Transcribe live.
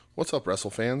What's up,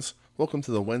 Wrestle fans? Welcome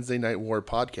to the Wednesday Night War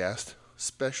Podcast,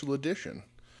 Special Edition,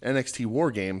 NXT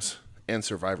War Games, and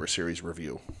Survivor Series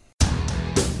review.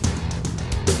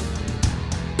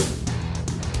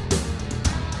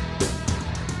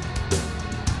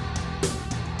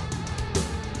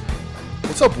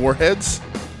 What's up, Warheads?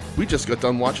 We just got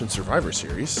done watching Survivor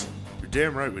Series, You're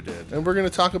damn right we did. and we're going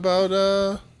to talk about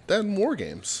that in War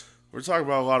Games. We're talking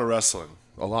about a lot of wrestling.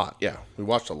 A lot, yeah. We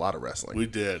watched a lot of wrestling. We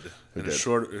did. We in did.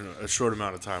 a short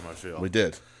amount of time, I feel. We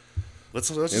did. Let's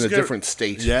In just a get, different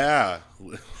state. Yeah.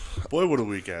 Boy, what a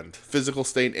weekend. Physical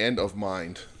state and of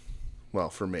mind. Well,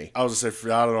 for me. I was going to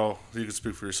say, I don't know. You can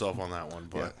speak for yourself on that one.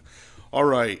 But all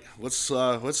right. Let's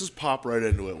just pop right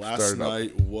into it. Last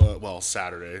night,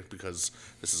 Saturday, because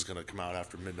this is going to come out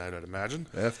after midnight, I'd imagine.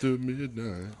 After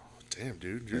midnight. Damn,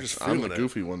 dude. You're just I'm feeling the it.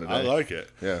 goofy one today. I like it.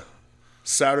 Yeah.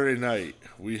 Saturday night,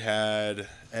 we had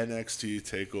NXT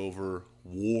TakeOver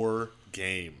War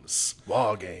Games.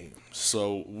 War Games.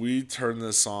 So we turned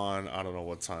this on, I don't know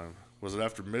what time. Was it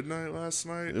after midnight last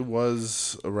night? It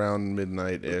was around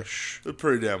midnight-ish. It was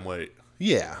pretty damn late.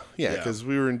 Yeah, Yeah. because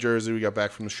we were in Jersey. We got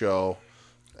back from the show.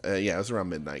 It was around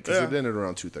midnight because it ended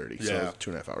around 2:30. So it was a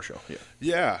 2.5-hour show. Yeah.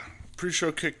 Yeah,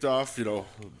 pre-show kicked off,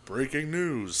 breaking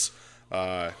news.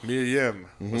 Mia Yim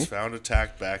was found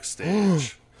attacked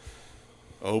backstage.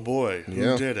 Oh boy,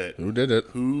 who did it? Who did it?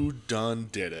 Who done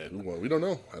did it? Well, we don't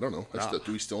know. I don't know.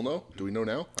 Do we still know? Do we know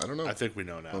now? I don't know. I think we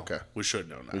know now. Okay. We should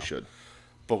know now. We should.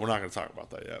 But we're not going to talk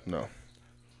about that yet. No.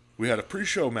 We had a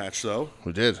pre-show match, though.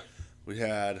 We did. We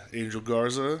had Angel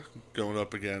Garza going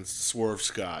up against Swerve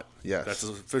Scott. Yes. That's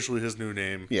officially his new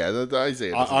name. Yeah, the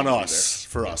Isaiah. doesn't On need to be us.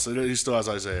 For us. He still has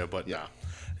Isaiah, but Yeah.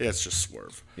 yeah, it's just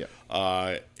Swerve.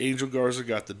 Yeah. Angel Garza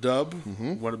got the dub.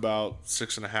 Went about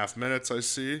 6.5 minutes, I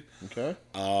see. there. Okay.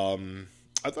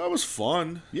 I thought it was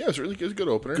fun. Yeah, it was really good. It was a good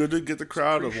opener. Good to get the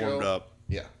crowd Pre-show. warmed up.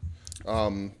 Yeah.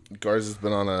 Garza's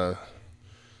been on a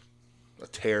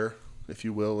tear, if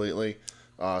you will, lately.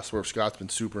 Swerve Scott's been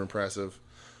super impressive.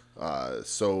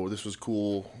 So this was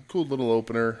cool little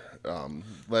opener.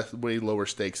 Way lower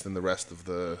stakes than the rest of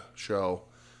the show.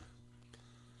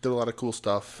 Did a lot of cool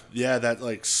stuff. Yeah, that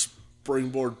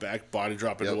springboard back body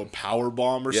drop into Yep. a power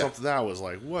bomb or Yeah. something. That was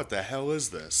like, what the hell is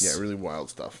this? Yeah, really wild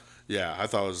stuff. Yeah, I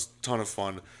thought it was a ton of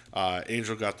fun.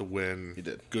 Angel got the win. He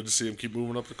did. Good to see him keep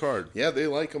moving up the card. Yeah, they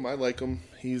like him. I like him.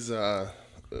 He's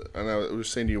and I was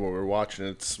saying to you while we were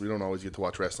watching, we don't always get to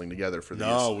watch wrestling together for these.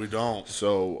 No, we don't.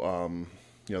 So,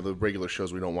 the regular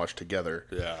shows we don't watch together.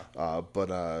 Yeah.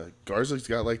 But Garza's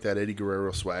got like that Eddie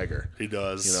Guerrero swagger. He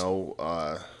does.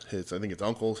 I think it's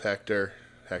uncle's Hector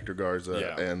Garza,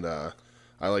 Yeah. and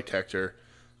I liked Hector.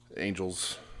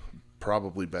 Angel's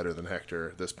probably better than Hector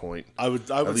at this point. I would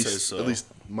say so. At least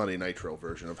Monday Nitro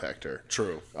version of Hector.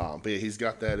 True. But yeah, he's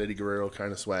got that Eddie Guerrero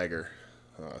kind of swagger.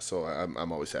 So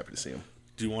I'm always happy to see him.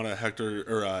 Do you want a Hector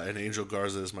or an Angel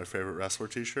Garza is my favorite wrestler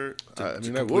T-shirt? I To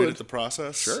mean, I complete would. the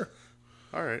process. Sure.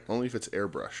 All right. Only if it's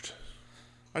airbrushed.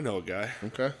 I know a guy.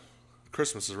 Okay.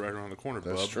 Christmas is right around the corner,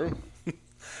 That's bub. true.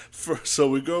 So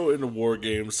we go into War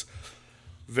Games.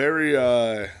 Very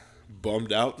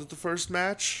bummed out that the first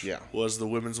match was the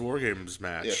Women's War Games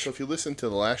match. Yeah, so if you listen to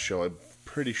the last show, I'm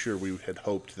pretty sure we had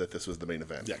hoped that this was the main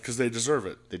event. Yeah, because they deserve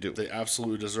it. They do. They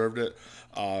absolutely deserved it.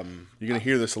 You're going to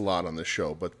hear this a lot on this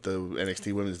show, but the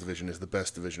NXT Women's Division is the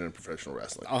best division in professional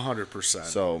wrestling. 100%.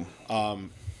 So,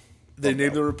 They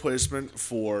named the replacement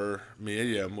for Mia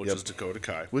Yim, which is Dakota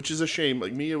Kai. which is a shame.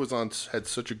 Like Mia had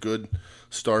such a good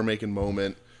star-making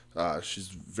moment. She's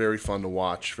very fun to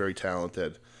watch, very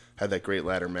talented. Had that great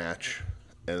ladder match,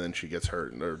 and then she gets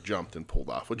hurt or jumped and pulled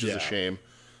off, which is Yeah. a shame.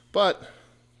 But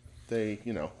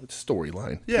it's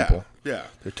storyline. Yeah, people. yeah.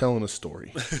 They're telling a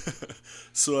story.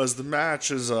 So as the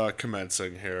match is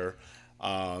commencing here,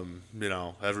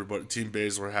 everybody, Team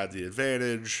Baszler had the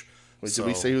advantage. Wait, did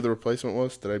we say who the replacement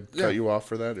was? Did I cut you off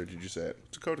for that, or did you say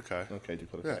it? Dakota Kai? Okay,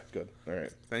 Dakota. Yeah. Good. All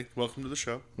right. Welcome to the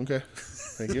show. Okay.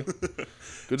 Thank you.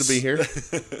 Good to be here.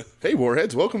 Hey,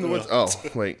 Warheads. Welcome to what's... Oh,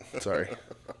 wait. Sorry.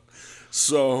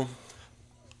 So,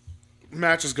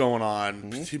 match is going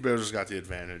on. Team Baszler's got the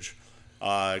advantage.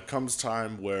 It comes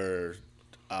time where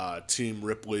Team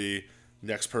Ripley,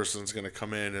 next person's going to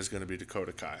come in is going to be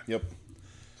Dakota Kai. Yep.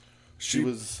 She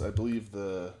was, I believe,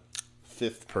 the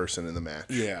 5th person in the match.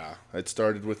 Yeah. It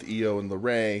started with Io and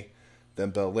LeRae, then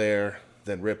Belair,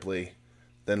 then Ripley,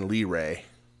 then Lee Ray,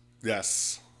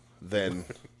 Yes. then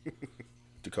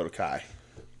Dakota Kai.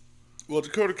 Well,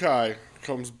 Dakota Kai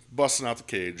comes busting out the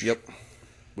cage. Yep.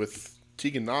 With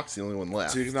Tegan Knox, the only one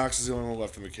left. Tegan Knox is the only one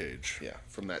left in the cage. Yeah,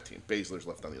 from that team. Baszler's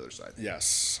left on the other side.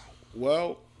 Yes.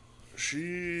 Well,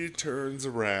 she turns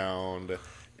around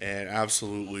and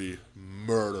absolutely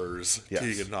murders Yes.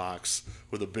 Tegan Knox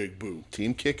with a big boot.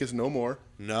 Team Kick is no more.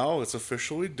 No, it's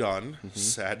officially done.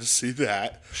 Sad to see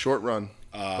that. Short run,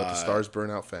 but the stars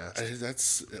burn out fast.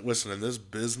 Listen, in this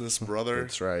business, brother.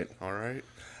 That's right. All right.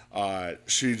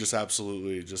 She just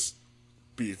absolutely just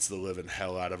beats the living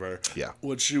hell out of her. Yeah.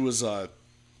 When she was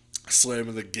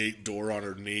slamming the gate door on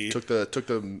her knee. Took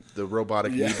the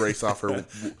robotic knee brace off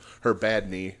her bad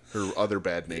knee, her other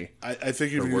bad knee. I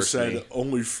think if you worst said knee.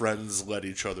 only friends let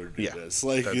each other do this.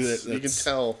 Like you can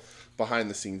tell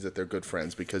behind the scenes that they're good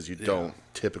friends because you don't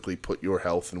typically put your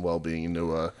health and well-being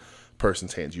into a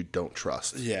person's hands you don't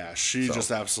trust. Yeah, she just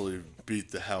absolutely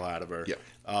beat the hell out of her.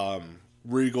 Yeah.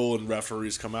 Regal and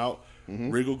referees come out.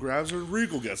 Regal grabs her.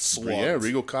 Regal gets slugged. Yeah,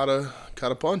 Regal caught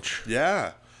a punch.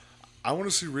 Yeah. I want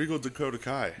to see Regal Dakota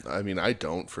Kai. I mean, I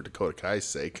don't for Dakota Kai's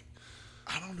sake.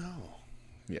 I don't know.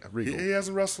 Yeah, Regal. He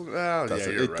hasn't wrestled. Oh, yeah,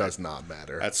 you're right. It does not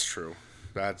matter. That's true.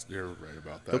 You're right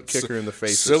about that. He'll kick her in the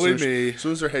face. Silly me. me. As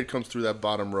soon as her head comes through that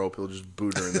bottom rope, he'll just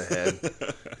boot her in the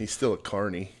head. He's still a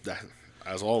carny.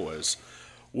 As always.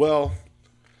 Well,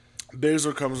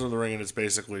 Baszler comes in the ring and it's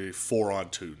basically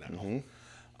 4-on-2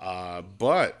 now.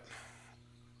 But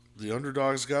the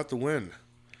underdogs got the win.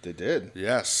 They did.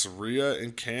 Yes, Rhea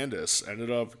and Candice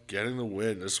ended up getting the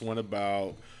win. This went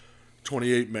about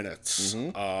 28 minutes.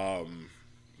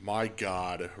 My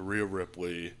God, Rhea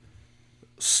Ripley,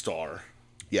 star.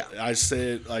 Yeah. I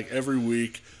say it like every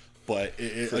week, but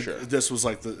sure. this was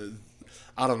like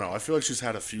I don't know. I feel like she's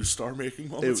had a few star-making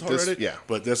moments already. Yeah.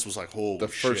 But this was like, holy shit. The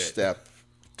first step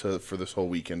for this whole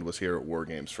weekend was here at War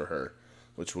Games for her,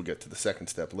 which we'll get to the second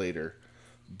step later.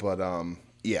 But,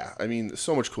 yeah, I mean,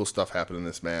 so much cool stuff happened in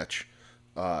this match.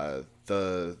 The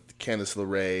Candice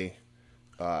LeRae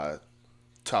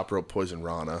top rope poison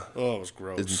Rana. Oh, it was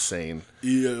gross. It's insane.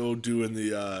 EO doing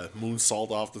the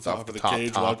moonsault off the top of the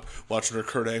cage, watching her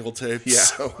Kurt Angle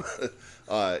tapes.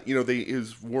 Yeah.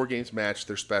 His War Games match,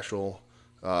 they're special,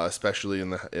 especially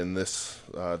in this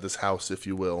house, if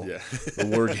you will. Yeah.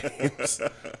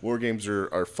 The War Games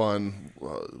are fun,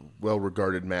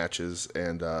 well-regarded matches,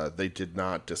 and they did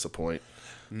not disappoint.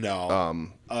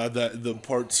 No. The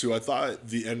part two, I thought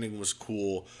the ending was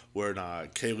cool where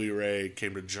Kaylee Ray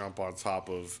came to jump on top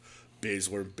of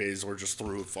Baszler. Baszler just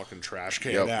threw a fucking trash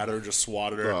can at her, just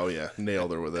swatted her. Oh, yeah.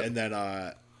 Nailed her with it. And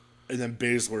then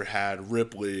Baszler had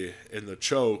Ripley in the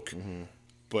choke,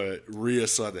 but Rhea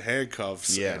saw the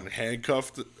handcuffs and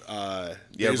handcuffed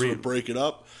Baszler to break it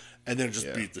up. And then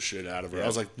just beat the shit out of her. Yeah. I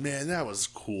was like, man, that was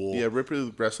cool. Yeah,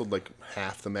 Ripley wrestled like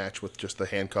half the match with just the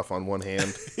handcuff on one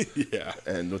hand. Yeah.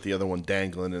 And with the other one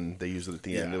dangling, and they used it at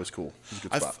the end. It was cool. It was a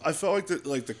good spot. I felt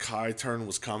like the Kai turn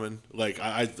was coming. Like,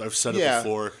 I've said it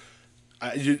before.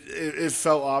 It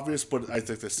felt obvious, but I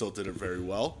think they still did it very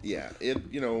well. Yeah.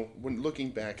 When looking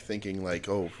back, thinking like,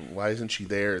 oh, why isn't she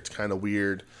there? It's kind of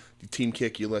weird. The Team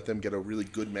Kick, you let them get a really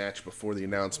good match before the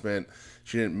announcement.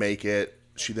 She didn't make it.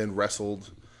 She then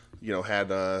wrestled... had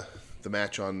the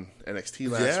match on NXT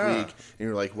last week, and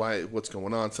you're like, why? What's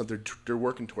going on? Something they're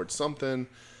working towards something,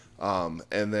 and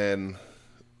then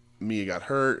Mia got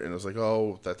hurt, and I was like,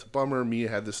 oh, that's a bummer. Mia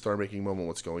had this star-making moment.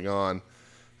 What's going on?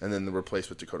 And then the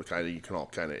replacement Dakota Kai, you can all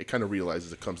kind of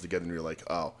realizes it comes together, and you're like,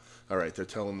 oh, all right, they're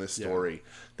telling this story.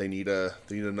 They need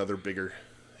another bigger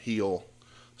heel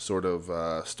sort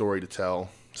of story to tell.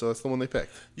 So that's the one they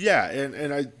picked. Yeah,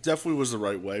 and I definitely was the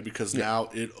right way because now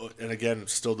and again,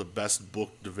 it's still the best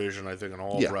booked division, I think, in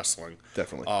all of wrestling.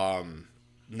 Definitely.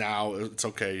 Now it's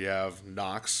okay. You have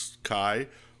Knox Kai,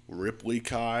 Ripley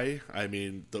Kai. I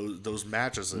mean, those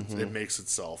matches, it makes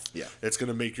itself. Yeah. It's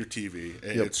going to make your TV.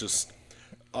 It's just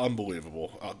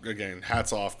unbelievable. Again,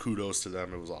 hats off, kudos to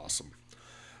them. It was awesome.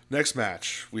 Next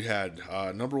match, we had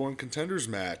number one contenders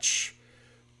match.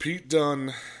 Pete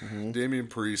Dunne, Damian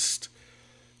Priest,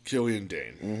 Killian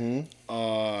Dane.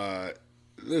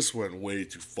 This went way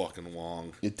too fucking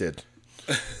long. It did.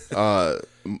 20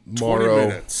 Morrow,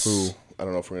 minutes. who I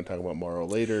don't know if we're going to talk about Morrow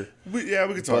later. We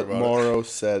can talk about Morrow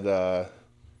said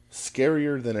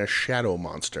scarier than a shadow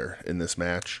monster in this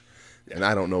match, and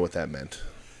I don't know what that meant.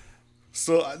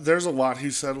 So there's a lot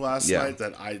he said last night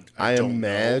that I don't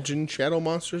imagine shadow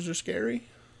monsters are scary.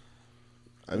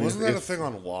 I mean, wasn't that a thing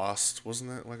on Lost? Wasn't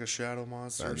that like a shadow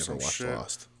monster or some shit?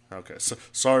 Lost. Okay, so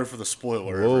sorry for the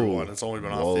spoiler, everyone. It's only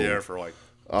been off the air for like.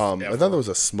 I thought there was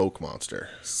a smoke monster.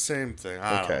 Same thing.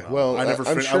 I don't know. Well,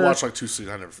 I watched like 2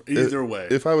 seasons. Either way,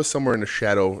 if I was somewhere and a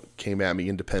shadow came at me,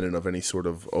 independent of any sort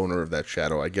of owner of that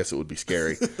shadow, I guess it would be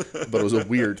scary. But it was a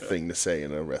weird thing to say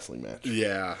in a wrestling match.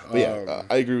 Yeah. But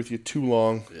I agree with you. Too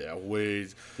long. Yeah.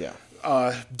 Wait. Yeah.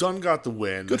 Dunn got the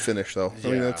win. Good finish though. I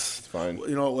mean, that's fine.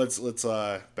 You know, let's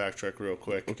backtrack real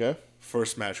quick. Okay.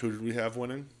 First match, who did we have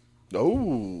winning?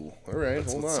 Oh, all right.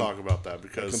 Hold Let's on. talk about that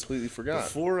because I completely forgot.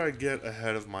 Before I get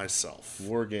ahead of myself,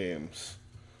 War Games.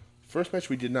 First match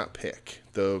we did not pick.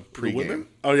 The pregame. women?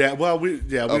 Oh yeah, well we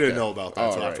didn't know about that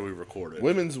until All after right. we recorded.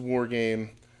 Women's War Game.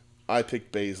 I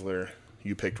picked Baszler.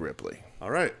 You picked Ripley.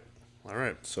 All right.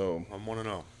 So I'm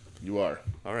 1-0. you are.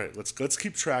 All right, let's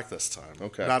keep track this time.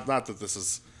 Okay. Not that this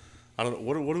is. I don't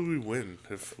know. What do we win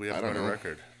if we have a better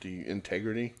record? Do you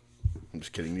integrity? I'm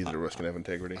just kidding. Neither of us can have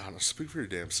integrity. I don't know. Speak for your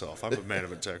damn self. I'm a man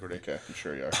of integrity. Okay, I'm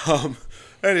sure you are.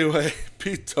 Anyway,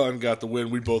 Pete Dunne got the win.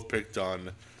 We both picked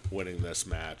Dunne winning this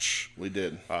match. We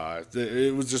did.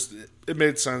 It was just it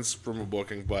made sense from a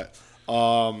booking, but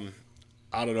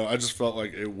I don't know. I just felt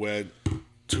like it went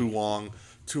too long,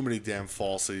 too many damn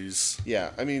falsies.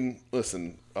 Yeah, I mean,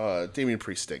 listen, Damian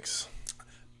Priest stinks.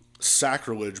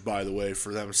 Sacrilege, by the way,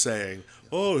 for them saying,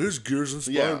 "Oh, his gear's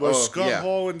inspired by Scott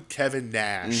Hall and Kevin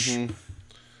Nash." I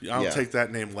don't take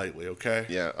that name lightly, okay?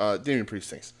 Yeah, Damian Priest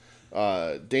stinks.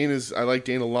 I like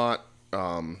Dane a lot.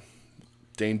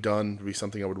 Dane Dunn would be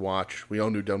something I would watch. We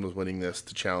all knew Dunn was winning this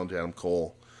to challenge Adam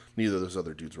Cole. Neither of those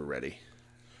other dudes were ready.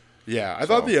 Yeah, I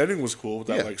thought the ending was cool with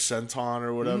that Yeah. senton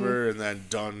or whatever, and then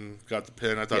Dunn got the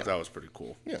pin. I thought that was pretty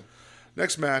cool. Yeah.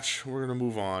 Next match, we're gonna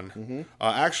move on.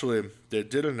 Actually, they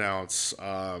did announce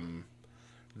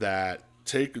that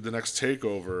the next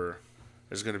takeover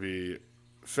is gonna be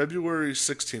February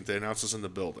 16th. They announced this in the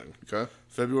building. Okay.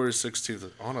 February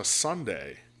 16th on a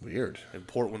Sunday Weird. in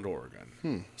Portland,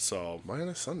 Oregon. So Why on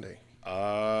a Sunday?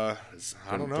 I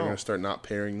don't They're know. going to start not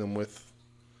pairing them with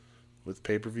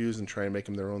pay-per-views and try and make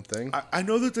them their own thing. I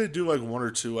know that they do like one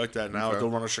or two like that now. Okay. They'll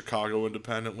run a Chicago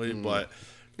independently, but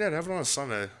yeah, to have it on a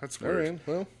Sunday, that's All weird. right.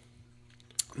 Well,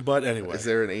 But anyway, is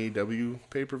there an AEW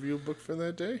pay-per-view booked for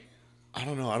that day? I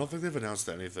don't know. I don't think they've announced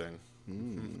anything.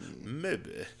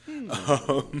 Maybe.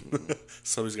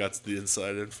 Somebody's got the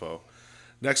inside info.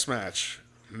 Next match,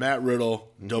 Matt Riddle,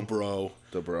 Dobro,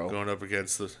 going up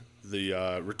against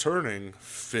the returning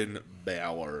Finn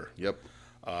Balor. Yep.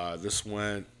 This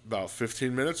went about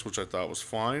 15 minutes, which I thought was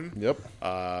fine. Yep.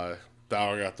 Balor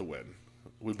got the win.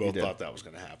 We both did. thought that was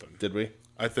going to happen. Did we?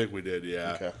 I think we did,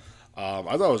 yeah. Okay. I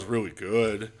thought it was really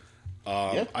good.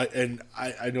 Yeah.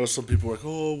 I know some people are like,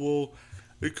 oh, well,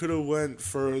 it could have went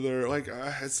further. Like,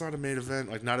 it's not a main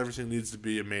event. Like, not everything needs to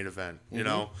be a main event. You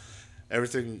know?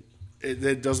 Everything,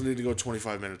 it doesn't need to go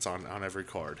 25 minutes on every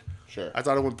card. Sure. I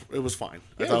thought it was fine.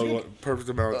 I Yeah, thought it was it went perfect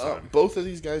amount of time. Both of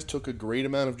these guys took a great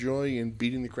amount of joy in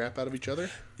beating the crap out of each other.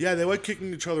 Yeah, they like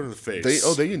kicking each other in the face.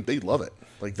 They love it.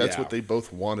 Like that's Yeah. what they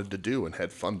both wanted to do and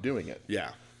had fun doing it.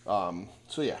 Yeah.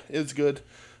 So yeah, it's good.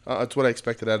 It's what I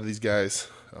expected out of these guys.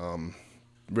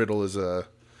 Riddle is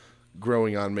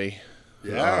growing on me.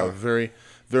 Yeah. Very,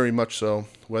 very much so.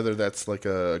 Whether that's like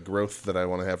a growth that I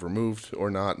want to have removed or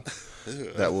not,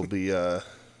 that will be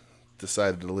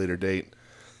decided at a later date.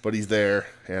 But he's there,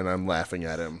 and I'm laughing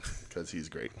at him because he's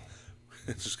great.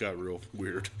 It just got real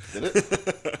weird. Did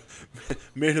it?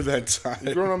 Main event time.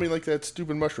 He's growing on me like that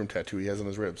stupid mushroom tattoo he has on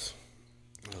his ribs.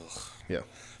 Yeah,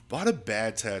 A lot of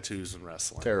bad tattoos in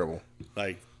wrestling. terrible.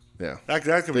 Like, Yeah, that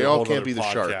could be They a all whole can't nother be the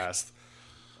shark. podcast.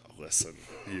 Listen,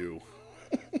 you.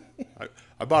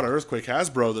 I bought an Earthquake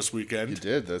Hasbro this you weekend.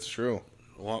 did. That's true.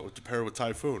 To pair with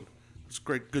Typhoon. It's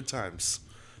great, good times.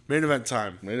 Main event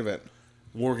time. Main event,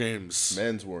 War Games.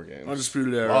 men's war games,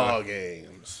 Undisputed Era Raw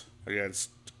games. against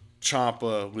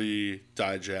Ciampa, Lee,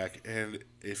 Dijak, and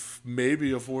if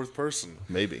maybe a fourth person.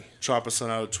 Maybe. Ciampa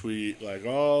sent out a tweet like,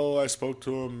 "Oh, I spoke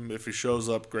to him. If he shows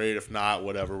up, great. If not,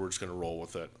 whatever. We're just gonna roll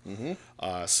with it."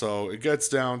 So it gets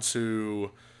down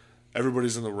to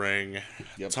everybody's in the ring.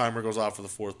 Yep. Timer goes off for the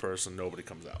fourth person. Nobody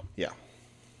comes out. Yeah.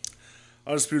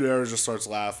 Undisputed Era just starts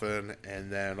laughing,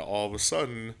 and then all of a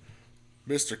sudden,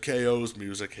 Mr. KO's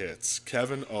music hits.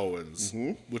 Kevin Owens,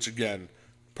 which again,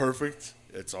 perfect.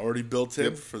 It's already built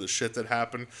in for the shit that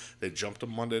happened. They jumped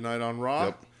him Monday night on Raw.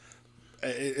 Yep.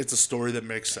 It's a story that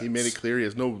makes sense. He made it clear he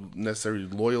has no necessary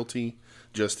loyalty.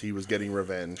 Just he was getting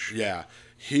revenge. Yeah,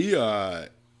 he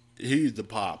the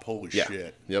pop. Holy Yeah.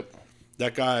 shit! Yep.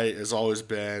 That guy has always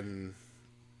been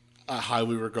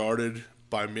highly regarded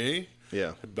by me.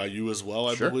 Yeah. By you as well,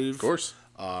 I Sure. believe. Of course.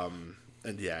 And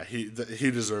yeah, he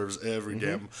deserves every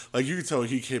damn. Like you can tell,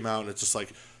 he came out and it's just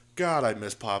like, God, I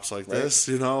miss pops like this.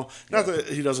 You know, not that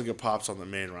he doesn't get pops on the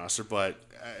main roster, but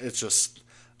it's just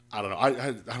I don't know.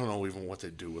 I don't know even what they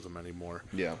do with him anymore.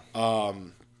 Yeah.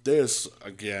 This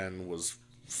again was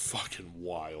fucking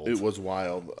wild. It was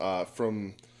wild.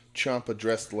 From Ciampa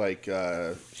dressed like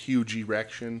huge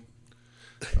erection.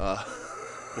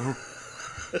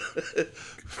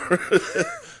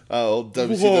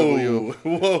 WCW.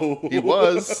 Whoa! He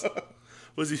was.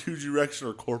 Was he Huge Erection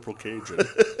or Corporal Cajun?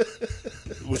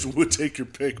 Which would take your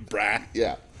pick, brah.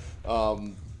 Yeah.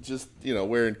 Just,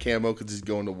 wearing camo because he's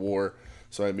going to war.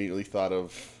 So I immediately thought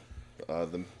of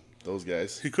those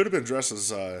guys. He could have been dressed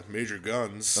as Major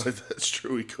Guns. That's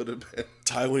true. He could have been.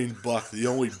 Tylene Buck, the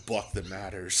only Buck that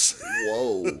matters.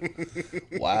 Whoa.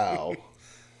 Wow.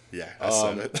 Yeah, I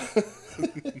said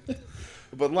it.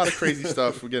 But a lot of crazy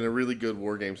stuff. We're getting a really good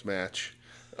War Games match.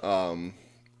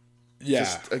 Yeah.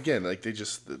 Just, again, the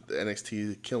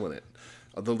NXT killing it.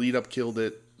 The lead up killed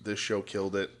it. This show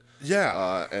killed it.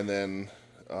 Yeah. And then...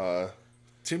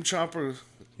 Team Ciampa,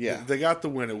 Yeah. they got the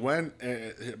win. It went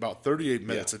about 38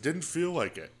 minutes. Yeah. It didn't feel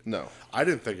like it. No. I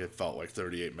didn't think it felt like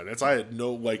 38 minutes. I had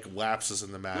no lapses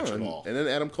in the match at all. And then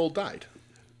Adam Cole died.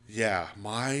 Yeah,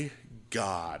 my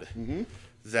God. Mm-hmm.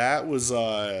 That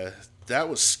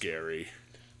was scary.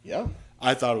 Yeah.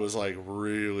 I thought it was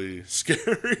really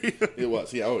scary. It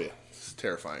was. Yeah. Oh, yeah. It's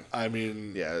terrifying. I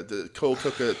mean, Yeah. Cole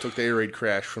took the air raid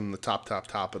crash from the top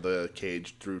of the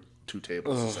cage through 2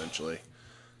 tables, essentially.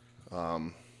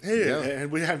 hey, Yeah.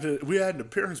 and we had an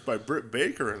appearance by Britt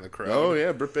Baker in the crowd. Oh,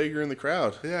 yeah. Britt Baker in the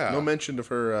crowd. Yeah. No mention of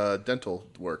her dental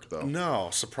work, though. No,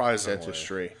 surprisingly.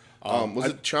 Dentistry. Was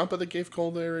it Ciampa that gave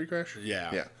Cole the air raid crash?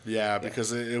 Yeah. Yeah,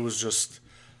 because it was just,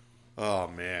 oh,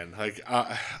 man.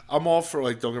 I'm all for,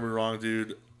 don't get me wrong,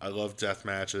 dude. I love death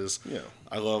matches. Yeah.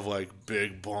 I love, like,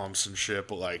 big bumps and shit,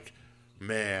 but,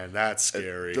 man, that's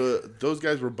scary. Those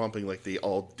guys were bumping like they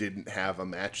all didn't have a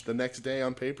match the next day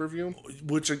on pay-per-view.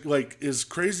 Which, is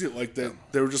crazy.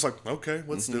 They were just like, okay,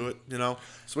 let's do it,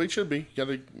 So it should be.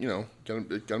 You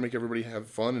gotta make everybody have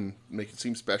fun and make it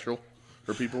seem special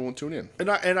for people who won't tune in.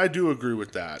 And I do agree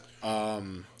with that.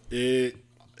 The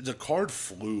card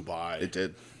flew by. It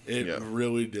did. It Yeah.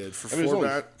 really did. For it was only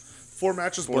four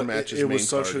matches, four but matches, it main was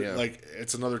such card, a, yeah.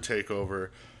 it's another takeover.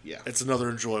 Yeah. It's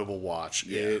another enjoyable watch.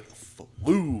 Yeah. It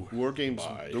flew War Games.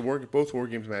 by. Both War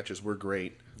Games matches were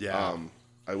great. Yeah.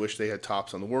 I wish they had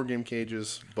tops on the War Game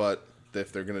cages, but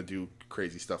if they're gonna do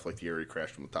crazy stuff like the air raid crash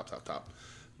from the top,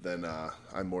 then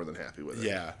I'm more than happy with it.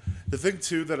 Yeah. The thing,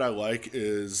 too, that I like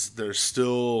is there's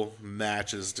still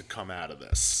matches to come out of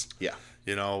this. Yeah.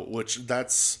 Which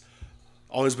that's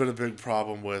always been a big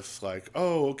problem with, what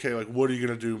are you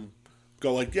going to do?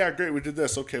 Go yeah, great, we did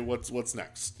this. Okay, what's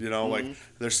next?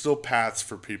 There's still paths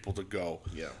for people to go.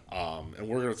 Yeah. And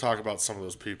we're going to talk about some of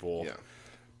those people. Yeah.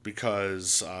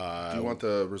 Because... Do you want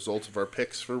the results of our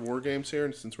picks for War Games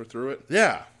here, since we're through it?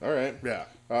 Yeah. All right. Yeah.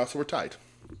 So we're tied.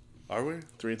 Are we?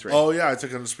 3-3. Oh, yeah, I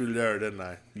took Undisputed Era, didn't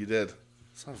I? You did.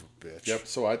 Son of a bitch. Yep.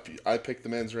 So I picked the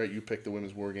men's right. You picked the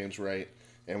women's War Games right,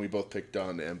 and we both picked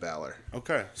Dunn and Balor.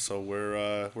 Okay, so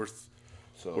we're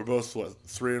both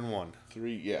 3-1.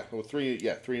 3. Yeah. Well, 3.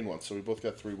 Yeah, 3-1. So we both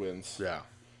got 3 wins. Yeah.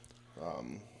 So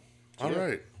All yeah,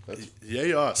 right. That's,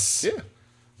 Yay us. yeah.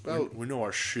 About, We know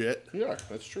our shit. we are.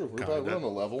 That's true. We're Kinda. on a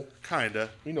level. Kinda.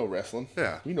 We know wrestling.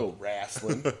 Yeah. We know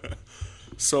wrestling.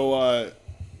 So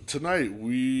tonight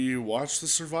we watched the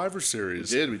Survivor We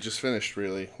Series. did. We just finished,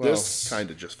 really. Well, This-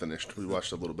 kind of just finished. We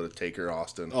watched a little bit of Taker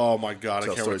Austin. Oh my god!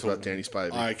 Tell I can't wait stories to about Danny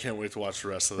Spivey. I can't wait to watch the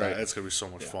rest of that. Right. It's gonna be so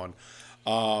much fun.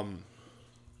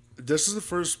 This is the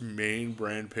first main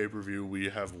brand pay-per-view we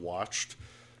have watched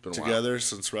Been a while. together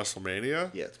since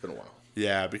WrestleMania. Yeah, it's been a while.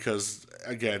 Yeah, because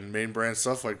again, main brand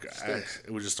stuff Stinks.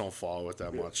 we just don't follow it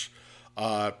that much.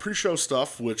 Pre-show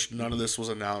stuff, which none of this was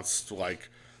announced.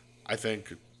 I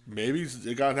think maybe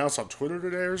it got announced on Twitter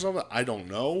today or something. I don't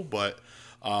know, but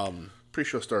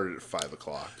Pre-show started at 5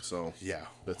 o'clock, so yeah,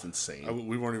 that's insane.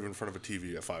 we weren't even in front of a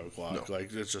TV at 5 o'clock. No.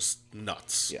 It's just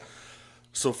nuts. Yeah.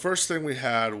 So first thing we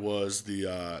had was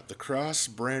the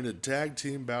cross-branded tag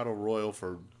team battle royal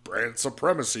for brand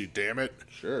supremacy. Damn it!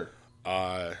 Sure.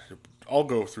 I'll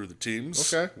go through the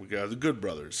teams. Okay. We got the Good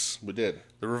Brothers, We did.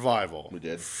 the Revival, We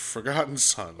did. Forgotten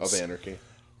Sons, Of Anarchy.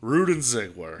 Rude and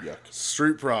Ziggler, Yuck.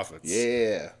 Street Profits,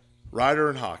 Yeah. Ryder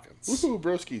and Hawkins, Woohoo,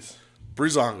 broskis.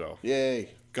 Breezango. Yay.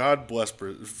 God bless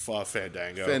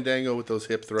Fandango, Fandango with those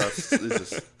hip thrusts.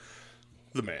 This is,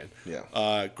 the man.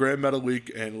 yeah. Grand Metalik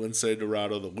and Lindsay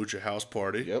Dorado, the Lucha House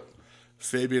Party. Yep.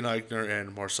 Fabian Eichner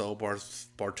and Marcel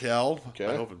Bartel. Okay.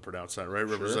 I hope I pronounced that right.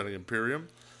 Representing Imperium.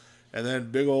 And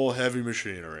then big old Heavy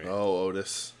Machinery. Oh,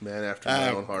 Otis. Man after my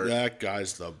own heart. That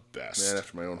guy's the best. Man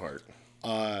after my own heart.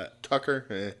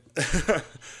 Tucker.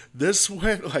 This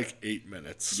went 8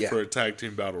 minutes Yeah. for a tag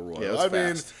team battle royal. Yeah, it was I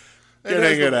fast. mean,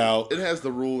 getting it out. It has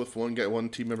the rule if one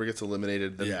team member gets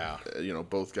eliminated, then Yeah.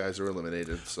 Both guys are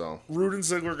eliminated. So Rude and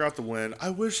Ziggler got the win. I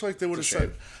wish they would have a said.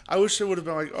 shame. I wish they would have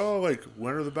been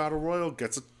winner of the battle royal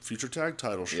gets a future tag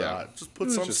title shot. Just put It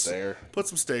was some just there. put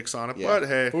some stakes on it. yeah. But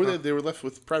hey, Who were they? They were left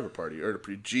with Private Party or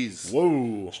Jeez.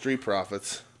 whoa, Street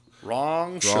Profits.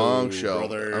 Wrong show,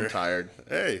 brother. I'm tired.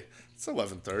 Hey, it's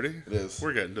 11:30. It is.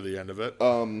 We're getting to the end of it.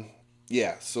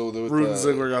 Yeah, so the Ruben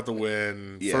Ziggler got the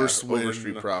win. yeah, First win. over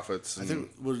Street Profits. I think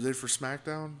were they for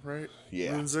SmackDown, right?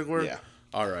 Yeah. Ruben Ziggler. Yeah.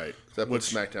 All right. That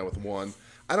puts SmackDown with 1.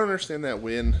 I don't understand that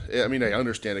win. I mean, I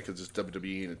understand it because it's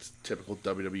WWE and it's typical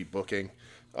WWE booking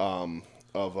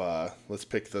of let's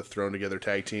pick the thrown together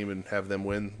tag team and have them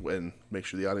win and make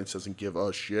sure the audience doesn't give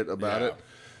a shit about it.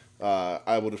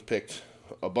 I would have picked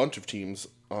a bunch of teams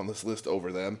on this list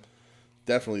over them.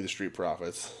 Definitely the Street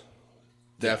Profits.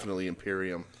 Definitely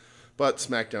Imperium. But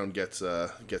SmackDown gets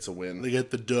a win. They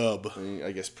get the dub.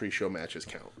 I guess pre-show matches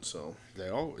count. So They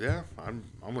all, yeah. I'm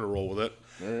gonna roll with it.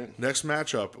 all right. Next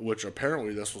matchup, which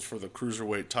apparently this was for the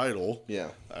cruiserweight title. Yeah.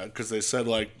 Because they said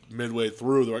like midway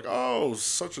through, they're like, "Oh,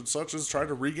 such and such is trying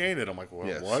to regain it." I'm like, "Well,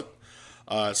 Yes.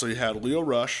 what?" So you had Leo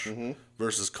Rush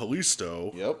versus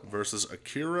Kalisto Yep. versus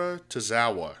Akira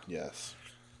Tozawa. Yes.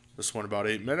 This one about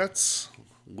 8 minutes.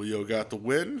 Leo got the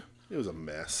win. It was a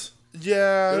mess.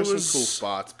 Yeah, There's it was some cool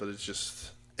spots, but it's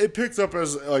just It picked up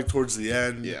as like towards the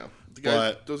end. yeah.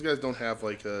 But Those guys don't have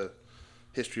like a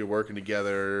history of working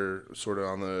together, sort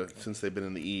of since they've been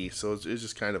in the E. So it's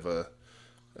just kind of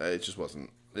it just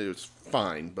wasn't. It was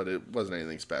fine, but it wasn't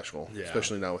anything special. Yeah.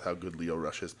 Especially now with how good Leo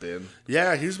Rush has been.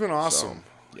 yeah, he's been awesome.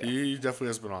 yeah. He definitely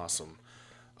has been awesome.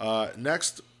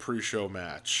 Next pre-show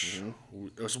match.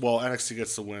 Well, NXT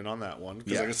gets the win on that one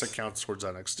because I Yes. guess that counts towards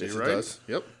NXT, Yes, right? it does.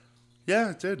 Yep.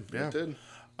 Yeah, it did. Yeah, It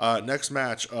did. Next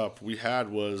match up we had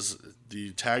was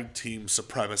the tag team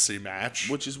supremacy match.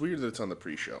 Which is weird that it's on the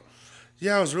pre-show.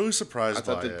 Yeah, I was really surprised I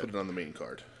thought by they'd it. put it on the main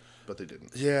card, but they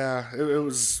didn't. Yeah, it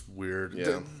was weird.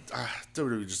 Yeah.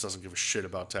 WWE just doesn't give a shit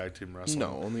about tag team wrestling.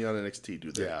 No, only on NXT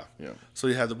do they. Yeah. Yeah. So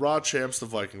you had the Raw champs, the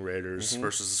Viking Raiders, Mm-hmm.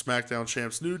 versus the SmackDown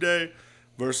champs, New Day,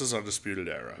 versus Undisputed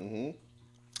Era.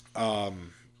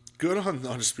 Good on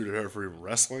Undisputed Era for even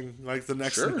wrestling like the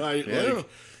next Sure, night. yeah.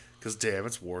 Because damn,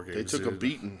 it's War Games. They took a dude.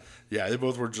 beating. Yeah, they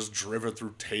both were just driven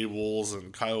through tables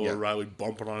and Kyle Yeah. O'Reilly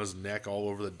bumping on his neck all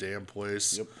over the damn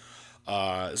place.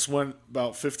 Yep. This went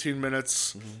about 15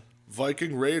 minutes.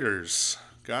 Viking Raiders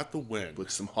got the win.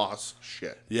 With some Hoss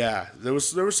shit. Yeah, there was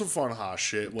some fun Haas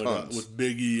shit Tons. with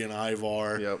Biggie and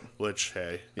Ivar. Yep. Which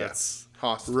hey, Yeah. that's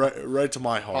Hoss. right to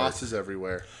my heart. Hoss is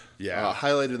everywhere. Yeah.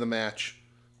 Highlight of the match,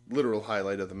 literal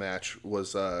highlight of the match,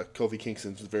 was Kofi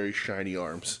Kingston's very shiny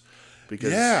arms.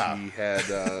 Because Yeah. he had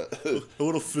a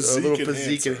little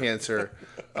physique enhancer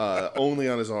only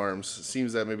on his arms.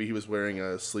 Seems that maybe he was wearing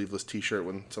a sleeveless T-shirt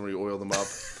when somebody oiled him up.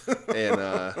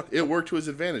 And it worked to his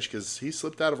advantage because he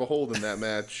slipped out of a hold in that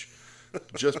match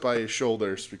just by his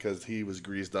shoulders because he was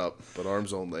greased up, but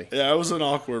arms only. Yeah, it was an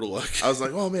awkward look. I was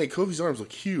like, oh man, Kofi's arms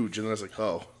look huge. And then I was like,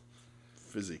 oh,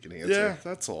 physique enhancer. Yeah,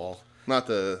 that's all. Not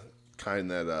the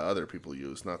kind that other people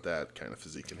use. Not that kind of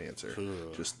physique enhancer.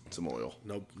 Just some oil.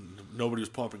 No, nobody was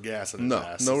pumping gas in his No,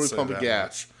 ass. nobody let's say pumping that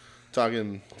gas.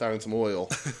 Talking some oil.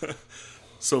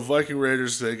 So Viking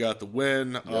Raiders, they got the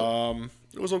win.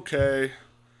 It was okay.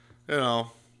 You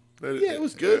know. Yeah, it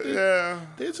was good. Yeah.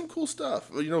 They had some cool stuff.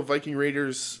 You know, Viking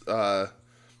Raiders,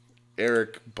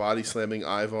 Eric body slamming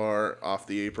Ivar off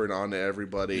the apron onto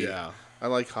everybody. Yeah. I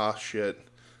like Haas shit.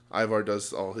 Ivar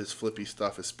does all his flippy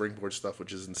stuff, his springboard stuff,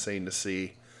 which is insane to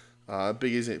see.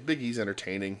 Big E's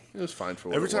entertaining. It was fine for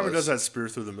what Every it time was. he does that spear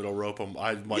through the middle rope,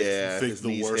 I might Yeah, think his the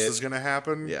knees worst hit. is going to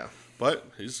happen. Yeah. But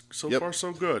he's so Yep. far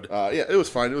so good. Yeah, it was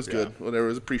fine. It was good. Whatever. It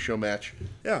was a pre-show match.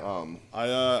 Yeah.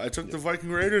 I took the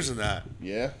Viking Raiders in that.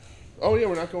 Yeah. Oh yeah,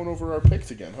 we're not going over our picks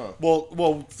again, huh?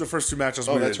 Well, the first two matches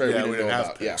we that's didn't, right, yeah, we we didn't didn't know have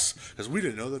about, yeah. picks because we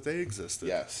didn't know that they existed.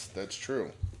 Yes, that's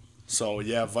true. So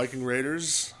yeah, Viking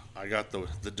Raiders. I got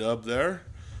the dub there.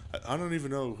 I don't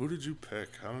even know, who did you pick.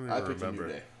 I don't even I picked a remember.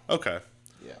 New Day. Okay.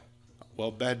 Yeah.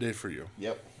 Well, bad day for you.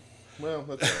 Yep. Well,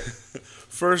 that's all right.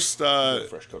 First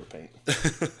Fresh coat of paint.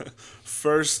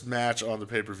 first match on the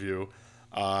pay-per-view.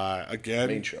 Again,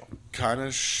 Main show. Kind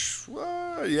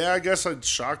of, yeah, I guess I'm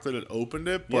shocked that it opened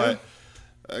it, but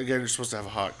again, you're supposed to have a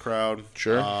hot crowd.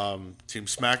 Sure. Team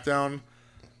SmackDown.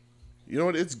 You know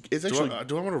what? It's actually.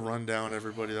 Do I want to run down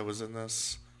everybody that was in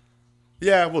this?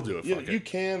 Yeah, we'll do it. You, Fuck you it.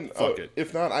 can. Fuck it.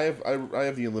 If not, I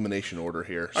have the elimination order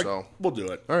here. So We'll do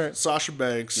it. All right. Sasha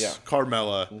Banks, Yeah.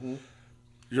 Carmella,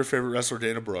 your favorite wrestler,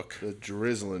 Dana Brooke, the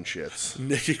drizzling shits.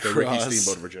 Nikki The Ricky Cross,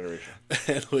 Steamboat of our generation.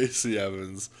 and Lacey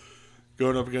Evans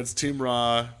going up against Team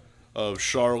Raw of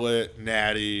Charlotte,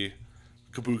 Natty,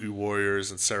 Kabuki Warriors,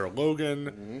 and Sarah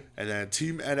Logan, and then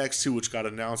Team NXT, which got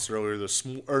announced earlier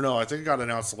I think it got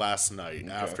announced last night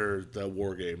after the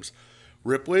War Games.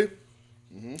 Ripley,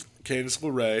 Candice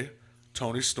LeRae,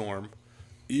 Toni Storm,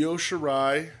 Io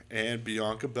Shirai, and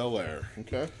Bianca Belair.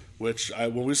 Okay. which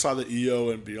when we saw the Io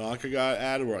and Bianca got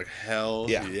added, we're like, hell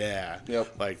yeah.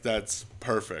 Yep. Like, that's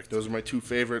perfect. Those are my two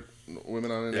favorite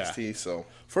women on NXT. Yeah. So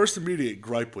First immediate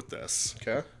gripe with this.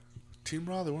 okay, Team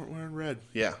Raw, they weren't wearing red.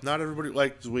 Yeah. Not everybody,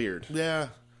 like, it's weird. yeah.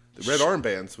 The red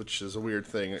armbands, which is a weird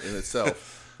thing in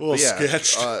itself. A little But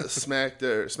sketched.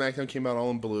 SmackDown came out all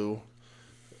in blue.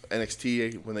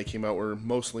 NXT, when they came out, were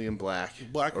mostly in black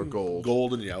or gold.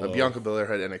 Gold and yellow. Bianca Belair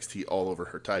had NXT all over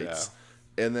her tights.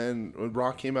 And then when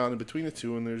Raw came out in between the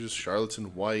two, and there's just Charlotte's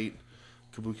in white,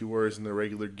 Kabuki Warriors in their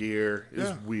regular gear. It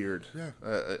was weird. Yeah.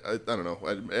 I don't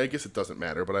know. I guess it doesn't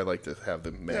matter, but I like to have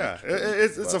them match. Yeah,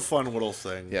 it's a fun little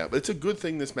thing. Yeah, but it's a good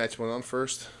thing this match went on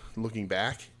first, looking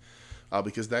back,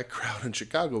 because that crowd in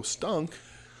Chicago stunk.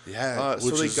 Yeah.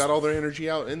 So they got all their energy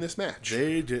out in this match.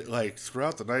 They did, like,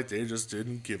 throughout the night, they just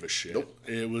didn't give a shit. Nope.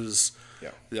 It was,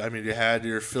 Yeah. I mean, you had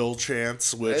your Phil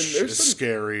chants, which And is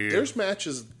scary. There's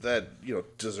matches that,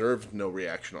 deserved no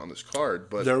reaction on this card,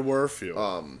 but There were a few.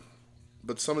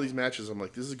 but some of these matches, I'm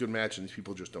like, this is a good match, and these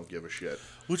people just don't give a shit.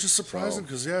 Which is surprising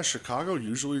because, Chicago,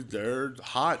 usually they're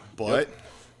hot, but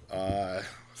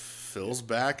Phil's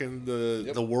back in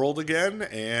the world again,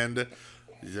 and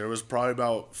there was probably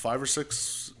about 5 or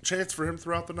 6 chants for him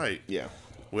throughout the night. Yeah.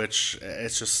 Which,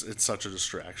 it's such a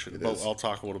distraction. But is. I'll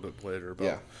talk a little bit later about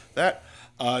Yeah. that.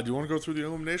 Do you want to go through the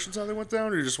eliminations, how they went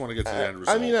down, or you just want to get to the end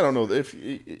result? I mean, I don't know. If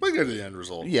We can get to the end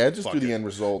result. Yeah, just Fuck do the it. end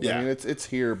result. Yeah. I mean, it's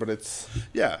here, but it's...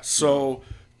 Yeah, so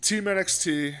Team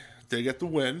NXT, they get the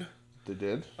win. They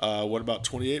did. What about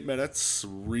 28 minutes?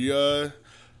 Rhea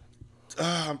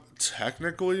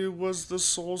technically was the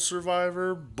sole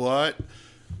survivor, but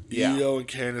Yeah. Io and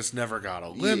Candice never got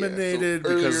eliminated Yeah,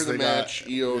 so earlier because in the they match,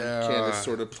 Io and Yeah. Candice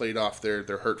sort of played off their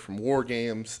hurt from War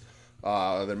Games.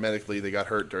 They're medically, they got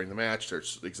hurt during the match. They're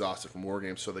exhausted from War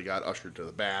Games, so they got ushered to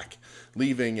the back,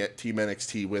 leaving at Team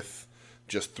NXT with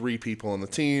just 3 people on the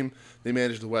team. They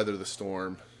managed to weather the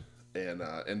storm and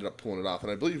ended up pulling it off.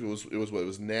 And I believe it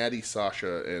was Natty,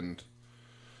 Sasha, and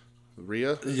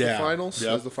Rhea as the finals.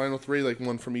 Yep. As the final 3, like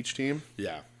one from each team.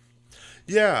 Yeah.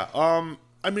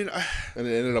 I mean, And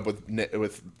it ended up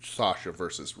with Sasha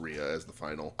versus Rhea as the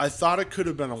final. I thought it could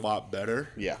have been a lot better.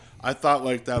 Yeah. I thought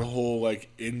like that whole like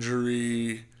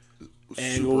injury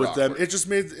angle with them, awkward. it just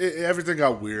made everything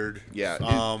got weird.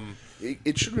 Yeah.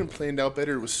 It should have been planned out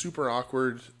better. It was super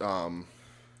awkward.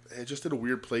 It just did a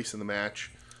weird place in the match.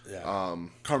 Yeah.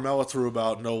 Carmella threw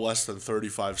about no less than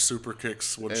 35 super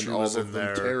kicks when And she all was of in them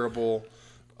there. terrible.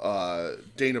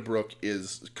 Dana Brooke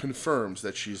confirms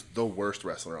that she's the worst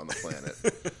wrestler on the planet.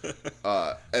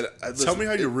 Listen, Tell me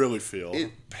how you really feel.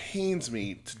 It pains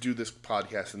me to do this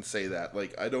podcast and say that.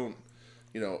 Like, I don't,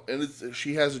 and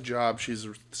she has a job.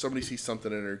 Somebody sees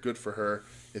something in her. Good for her.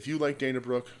 If you like Dana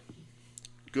Brooke,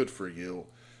 good for you.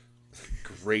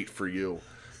 Great for you.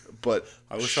 But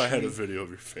I wish I had a video of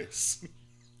your face.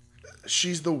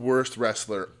 She's the worst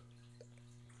wrestler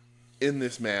in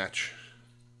this match,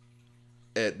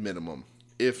 at minimum,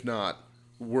 if not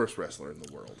worst wrestler in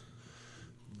the world.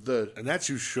 And that's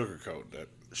you sugarcoating it.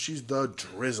 She's the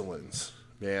Drizzlins,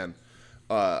 man.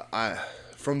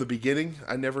 From the beginning,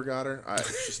 I never got her.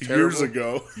 She's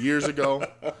terrible. Years ago,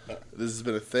 this has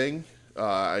been a thing.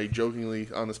 I jokingly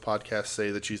on this podcast say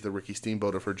that she's the Ricky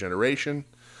Steamboat of her generation,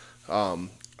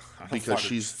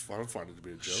 because I don't find it to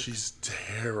be a joke. She's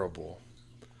terrible.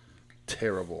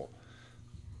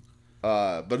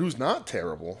 But who's not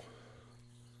terrible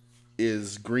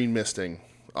is green misting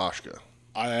Asuka.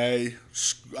 I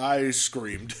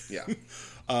screamed. Yeah.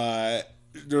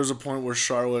 There was a point where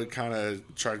Charlotte kind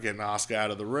of tried getting Asuka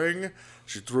out of the ring.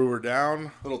 She threw her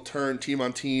down. Little turn, team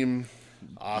on team.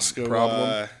 Asuka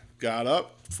Problem. got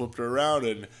up, flipped her around,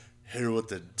 and hit her with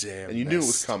the damn And you knew it was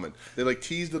mist. coming. They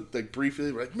teased it briefly.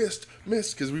 They were like, missed,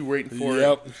 because we were waiting for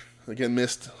Yep. it. Again,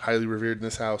 Mist, highly revered in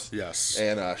this house. Yes.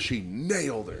 And she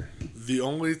nailed her. The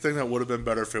only thing that would have been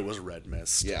better if it was red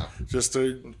mist. Yeah. Just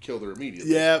to... Killed her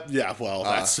immediately. Yeah, well,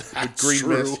 that's Green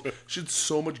true. mist. She had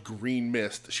so much green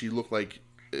mist. She looked like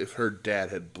if her dad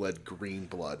had bled green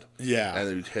blood. Yeah.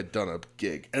 And had done a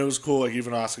gig. And it was cool, like,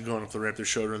 even Asuka going up the ramp, they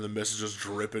showed her in the mist just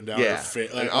dripping down her Yeah.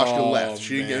 face. And Like, Asuka left.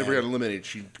 She man. never got eliminated.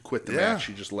 She quit the Yeah. match.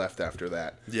 She just left after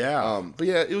that. Yeah. But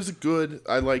yeah, it was good.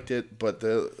 I liked it, but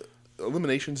the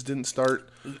eliminations didn't start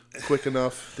quick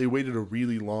enough. They waited a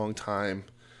really long time.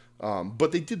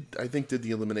 But they did, I think, did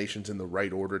the eliminations in the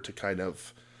right order to kind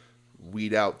of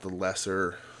weed out the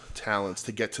lesser talents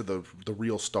to get to the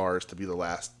real stars to be the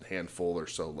last handful or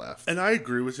so left. And I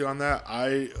agree with you on that.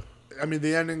 I mean,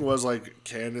 the ending was like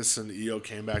Candice and Io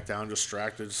came back down,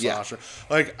 distracted Sasha.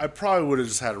 Like, I probably would have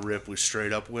just had Ripley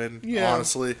straight up win. Yeah.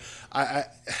 Honestly,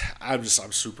 I'm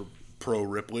super pro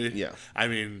Ripley. Yeah. I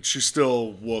mean, she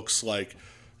still looks like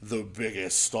the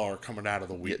biggest star coming out of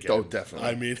the weekend. oh, definitely.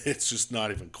 I mean, it's just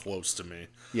not even close to me.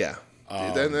 Yeah.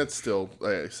 And that's still,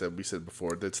 like we said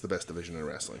before, that's the best division in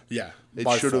wrestling. Yeah, It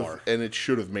by should far. have, and it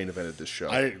should have main evented this show.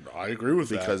 I agree with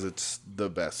that. because it's the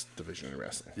best division in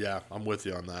wrestling. Yeah, I'm with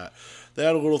you on that. They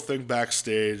had a little thing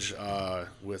backstage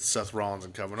with Seth Rollins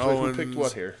and Kevin Owens. Who picked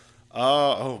what here?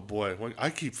 Oh boy, I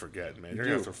keep forgetting, man. You're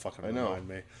gonna have do. to fucking I know. remind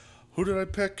me. Who did I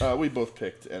pick? We both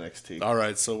picked NXT. All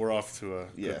right, so we're off to a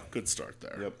Yeah. good start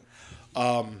there. Yep.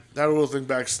 Had a little thing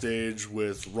backstage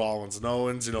with Rollins and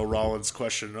Owens. You know, Rollins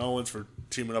questioning Owens for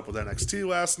teaming up with NXT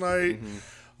last night.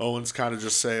 Owens kind of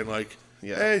just saying like,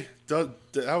 Yeah. "Hey, that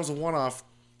was a one-off.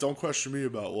 Don't question me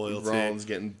about loyalty." Rollins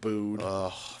getting booed.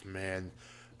 Oh man,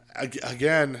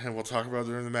 again, and we'll talk about it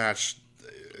during the match.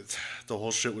 The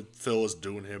whole shit with Phil is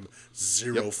doing him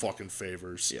zero fucking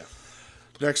favors. Yeah.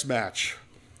 Next match,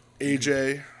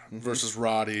 AJ versus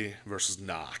Roddy versus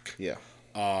Knock. Yeah.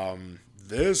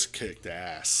 This kicked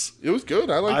ass. It was good.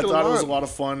 I liked I it a lot. thought it was a lot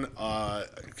of fun.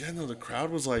 Again, though, the crowd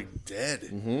was like dead.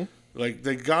 Mm-hmm. Like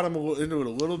they got him into it a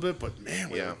little bit, but man,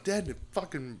 when they were dead, it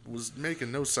fucking was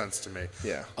making no sense to me.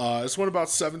 Yeah. This went about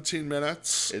 17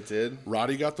 minutes. It did.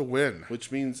 Roddy got the win.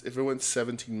 Which means if it went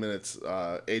 17 minutes,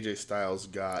 AJ Styles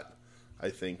got, I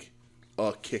think,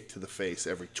 a kick to the face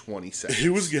every 20 seconds. He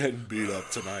was getting beat up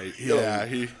tonight. Yeah,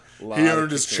 he Lot of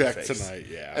earned his kicks in the check face. tonight.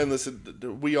 Yeah. And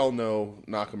listen, we all know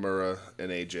Nakamura and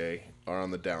AJ are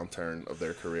on the downturn of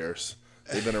their careers.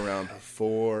 They've been around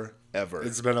forever.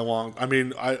 It's been a long. I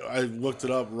mean, I looked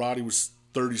it up. Roddy was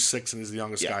 36 and he's the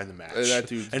youngest guy in the match. And that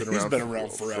dude's and been, he's around been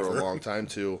around forever. for a long time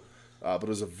too. But it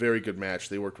was a very good match.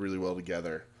 They worked really well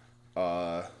together.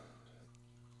 I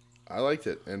liked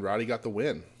it, and Roddy got the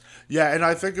win. Yeah, and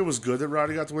I think it was good that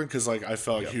Roddy got the win because like I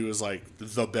felt like he was like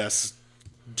the best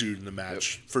dude in the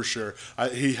match for sure.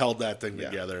 He held that thing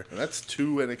together. And that's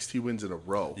 2 NXT wins in a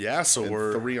row. Yeah, so and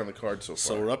we're 3 on the card so far.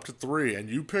 So we're up to 3, and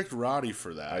you picked Roddy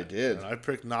for that. I did. And I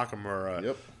picked Nakamura.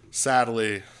 Yep.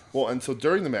 Sadly. Well, and so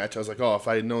during the match, I was like, oh, if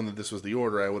I had known that this was the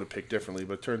order, I would have picked differently.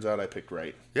 But it turns out I picked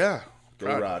right. Yeah.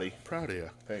 Go Roddy. Proud of you.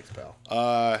 Thanks, pal.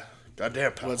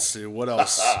 Goddamn, pal. Let's see what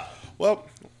else. Well,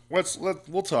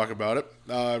 we'll talk about it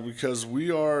because we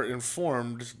are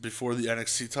informed before the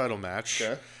NXT title match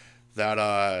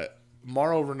that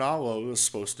Mauro Ranallo is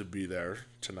supposed to be there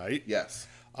tonight. Yes.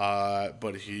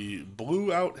 But he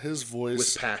blew out his voice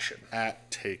With passion. at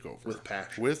TakeOver. With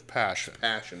passion. With passion.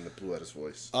 Passion that blew out his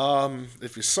voice.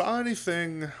 If you saw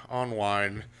anything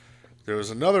online, there was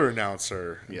another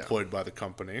announcer employed by the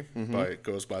company. It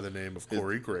goes by the name of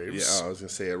Corey Graves. Yeah, I was going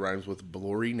to say it rhymes with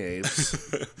Blory Knaves.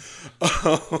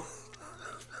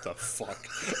 The fuck?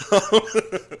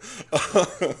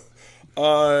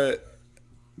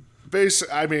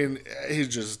 I mean, he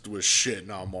just was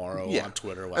shitting on Mauro on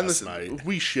Twitter last night.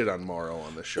 We shit on Mauro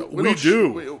on the show. We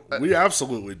do. We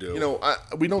absolutely do. You know,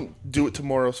 we don't do it to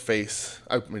Mauro's face.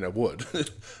 I mean, I would.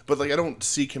 But, like, I don't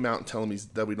seek him out and tell him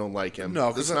that we don't like him. No,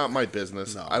 it's not my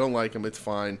business. No. I don't like him. It's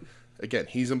fine. Again,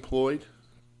 he's employed.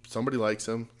 Somebody likes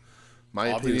him. My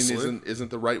opinion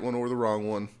isn't the right one or the wrong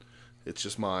one. It's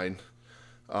just mine.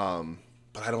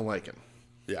 But I don't like him.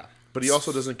 Yeah. But he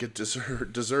also doesn't get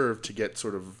deserve to get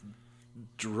sort of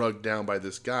drugged down by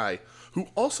this guy who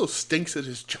also stinks at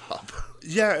his job.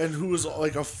 Yeah, and who is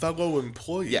like a fellow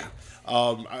employee. Yeah.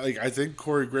 I think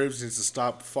Corey Graves needs to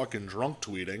stop fucking drunk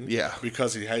tweeting. Yeah.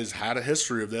 Because he has had a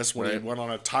history of this when he went on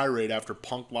a tirade after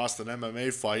Punk lost an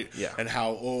MMA fight. Yeah. And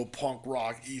how, punk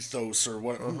rock ethos or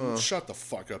what. Shut the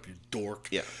fuck up, you dork.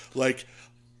 Yeah. Like,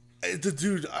 the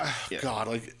dude, God,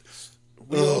 like.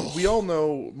 We all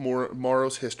know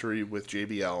Mauro's history with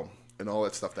JBL and all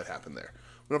that stuff that happened there.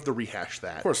 We don't have to rehash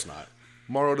that. Of course not.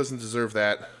 Mauro doesn't deserve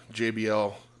that.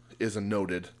 JBL is a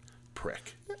noted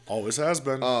prick. Always has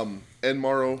been. And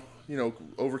Mauro,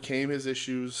 overcame his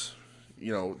issues.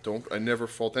 I never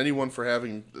fault anyone for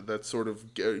having that sort of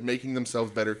making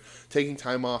themselves better, taking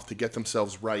time off to get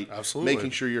themselves right. Absolutely.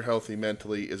 Making sure you're healthy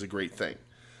mentally is a great thing.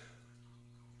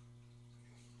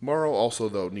 Mauro also,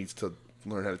 though, needs to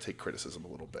learn how to take criticism a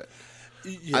little bit.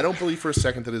 Yeah. I don't believe for a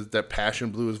second that passion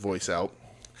blew his voice out.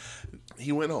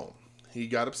 He went home. He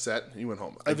got upset. He went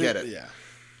home. I get it. Yeah.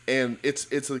 And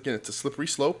it's a slippery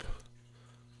slope.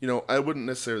 I wouldn't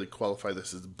necessarily qualify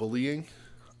this as bullying.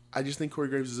 I just think Corey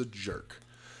Graves is a jerk.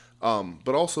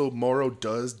 But also, Mauro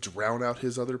does drown out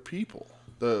his other people.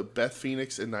 The Beth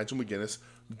Phoenix and Nigel McGuinness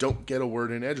don't get a word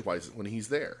in edgewise when he's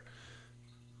there.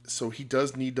 So he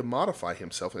does need to modify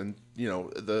himself, and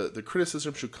the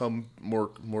criticism should come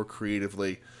more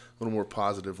creatively, a little more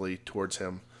positively towards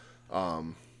him.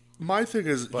 my thing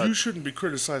is, you shouldn't be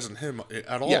criticizing him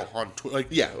at all Yeah. on Twitter. Like,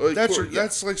 Yeah,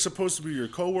 that's like supposed to be your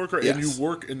coworker, and Yes. you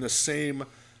work in the same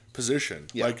position.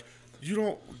 Yeah. Like, you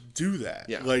don't do that.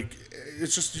 Yeah. Like,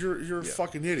 it's just you're a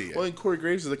fucking idiot. Well, and Corey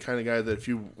Graves is the kind of guy that if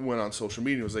you went on social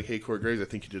media and was like, "Hey, Corey Graves, I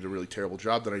think you did a really terrible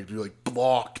job," then I'd be like,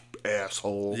 "Blocked,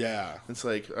 asshole." Yeah. It's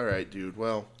like, all right, dude.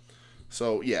 Well,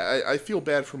 so yeah, I feel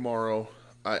bad for Morrow.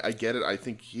 I get it. I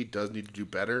think he does need to do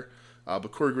better.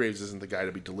 But Corey Graves isn't the guy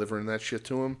to be delivering that shit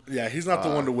to him. Yeah, he's not the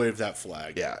one to wave that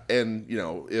flag. Yeah, and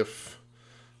if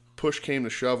push came to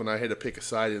shove and I had to pick a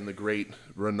side in the great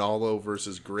Ronaldo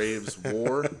versus Graves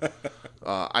war,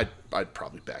 I'd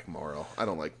probably back Morrow. I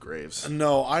don't like Graves.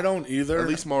 No, I don't either. At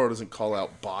least Morrow doesn't call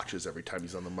out botches every time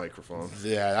he's on the microphone.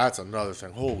 Yeah, that's another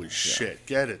thing. Holy shit,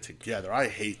 get it together. I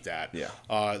hate that. Yeah.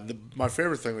 My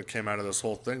favorite thing that came out of this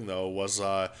whole thing, though, was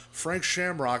Frank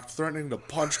Shamrock threatening to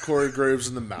punch Corey Graves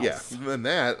in the mouth. Yeah, and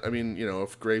that, I mean,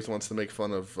 if Graves wants to make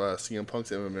fun of CM Punk's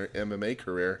MMA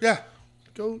career, Yeah.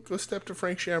 go step to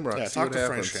Frank Shamrock. Yeah, see talk what to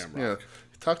Frank happens. Shamrock. Yeah,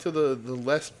 talk to the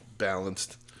less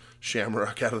balanced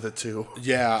Shamrock out of the two.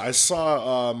 Yeah, I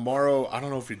saw Morrow. I don't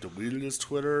know if he deleted his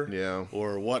Twitter, Yeah.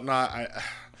 or whatnot.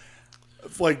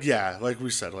 Like we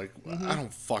said, I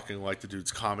don't fucking like the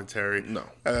dude's commentary. No.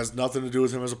 It has nothing to do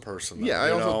with him as a person. Though, Yeah, I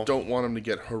you also know? don't want him to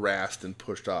get harassed and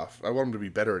pushed off. I want him to be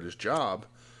better at his job.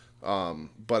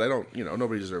 But I don't,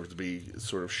 nobody deserves to be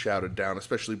sort of shouted down,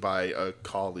 especially by a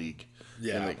colleague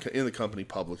in the company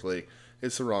publicly.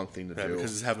 It's the wrong thing to do.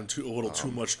 because he's having a little too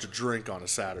much to drink on a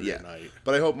Saturday night.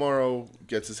 But I hope Morrow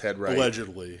gets his head right.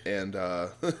 Allegedly. And,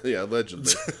 yeah,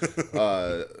 allegedly.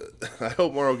 I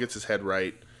hope Morrow gets his head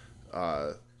right.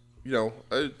 I'd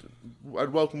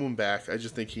welcome him back. I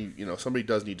just think somebody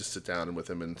does need to sit down with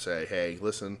him and say, hey,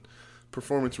 listen,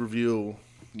 performance review,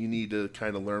 you need to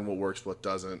kind of learn what works, what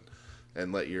doesn't,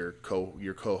 and let your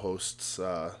co-hosts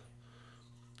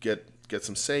get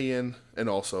some say in, and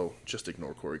also just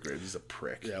ignore Corey Graves. He's a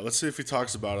prick. Yeah, let's see if he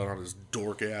talks about it on his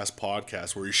dork ass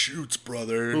podcast where he shoots,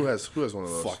 brother. Who has one of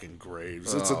those? Fucking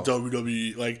Graves. It's a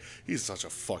WWE. He's such a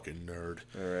fucking nerd.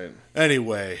 All right.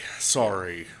 Anyway,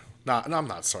 sorry. I'm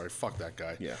not sorry. Fuck that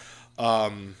guy. Yeah.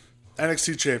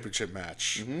 NXT Championship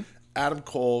match. Adam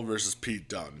Cole versus Pete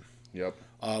Dunne. Yep.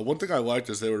 One thing I liked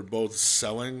is they were both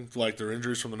selling their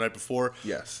injuries from the night before.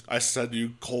 Yes. I said to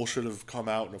you, Cole should have come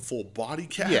out in a full body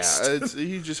cast. Yeah,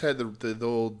 he just had the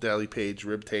old Dally Page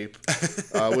rib tape,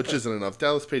 which isn't enough.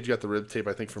 Dallas Page got the rib tape,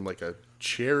 I think, from a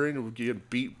chair and get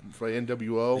beat by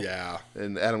NWO. Yeah.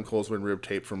 And Adam Cole's wearing rib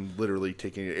tape from literally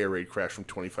taking an air raid crash from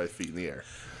 25 feet in the air.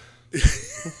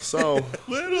 So,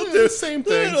 same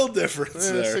thing. Little difference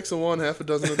there. 6 of one, half a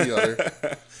dozen of the other.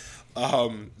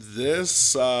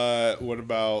 This went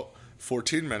about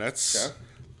 14 minutes.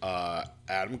 Okay.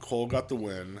 Adam Cole got the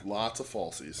win. Lots of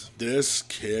falsies. This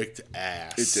kicked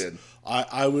ass. It did.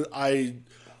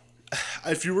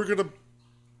 If you were gonna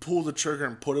pull the trigger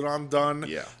and put it on Dunn,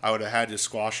 Yeah. I would have had you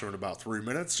squash him in about 3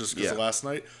 minutes just because of Yeah. last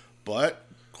night. But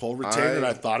Cole retained it.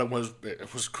 I thought it was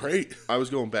great. I was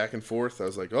going back and forth. I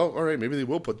was like, oh, all right, maybe they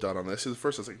will put Dunn on this. At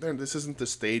first, I was like, man, this isn't the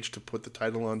stage to put the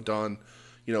title on Dunn.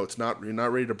 It's not. You're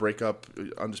not ready to break up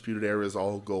Undisputed Era's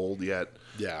all gold yet.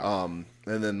 Yeah. And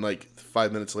then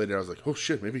 5 minutes later, I was like, oh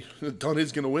shit, maybe Dunn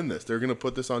is gonna win this. They're gonna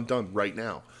put this on Dunn right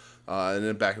now. And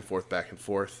then back and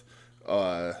forth.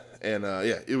 Yeah,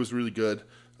 it was really good.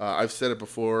 I've said it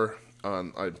before.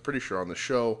 I'm pretty sure on the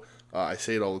show. I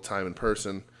say it all the time in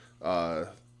person.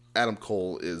 Adam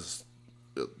Cole is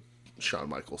Shawn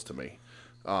Michaels to me.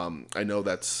 I know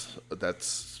that's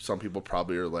some people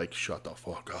probably are like, shut the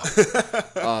fuck up.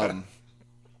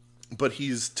 But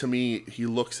to me, he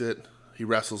looks it, he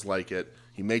wrestles like it,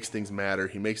 he makes things matter,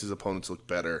 he makes his opponents look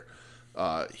better.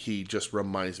 He just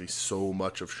reminds me so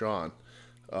much of Shawn.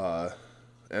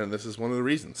 And this is one of the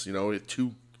reasons,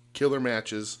 2 killer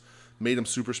matches, made him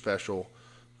super special,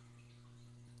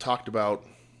 talked about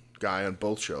guy on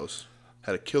both shows.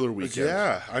 Had a killer weekend.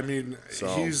 Yeah, I mean,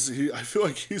 I feel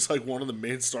like he's one of the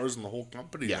main stars in the whole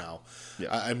company now. Yeah.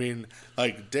 I mean,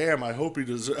 damn, I hope he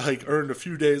does earned a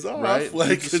few days off. Right?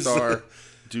 Dude's a star.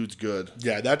 Dude's good.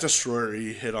 Yeah, that destroyer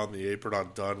he hit on the apron on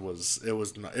Dunn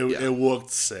it looked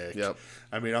sick. Yep.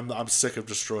 I mean, I'm sick of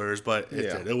destroyers, but it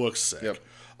did. It looked sick. Yep.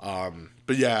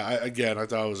 But yeah, I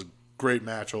thought it was a great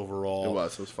match overall.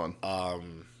 It was fun.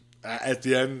 At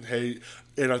the end,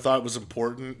 and I thought it was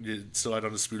important. You still had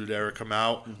Undisputed Era come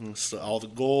out, still all the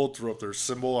gold, threw up their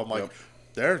symbol. I'm like,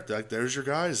 there's your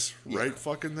guys, right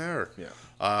fucking there.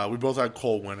 Yeah. We both had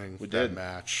Cole winning that did.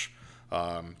 match,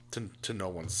 to no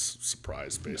one's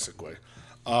surprise, basically.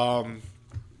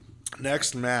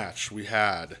 Next match we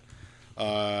had,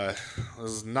 this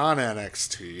is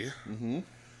non-NXT.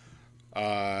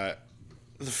 The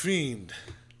Fiend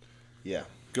Yeah.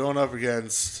 going up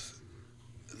against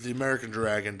the American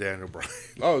Dragon, Daniel Bryan.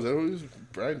 Oh, is that who it was?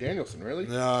 Bryan Danielson, really?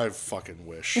 No, I fucking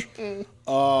wish.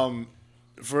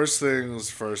 First things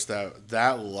first,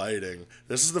 that lighting.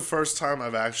 This is the first time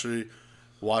I've actually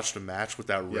watched a match with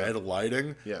that red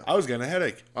lighting. Yeah. I was getting a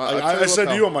headache. I'll tell I you what, said to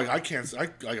pal. you, I'm like, I can't.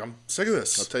 I'm sick of I'll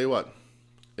this. tell you what.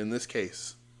 In this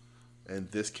case, and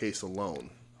this case alone,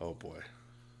 Oh boy.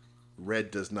 red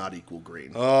does not equal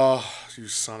green. Oh, you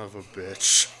son of a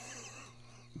bitch.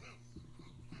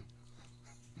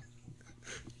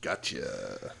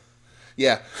 Gotcha.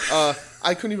 Yeah,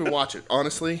 I couldn't even watch it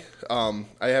honestly. I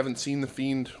haven't seen the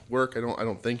Fiend work. I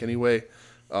don't think anyway,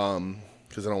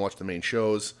 because I don't watch the main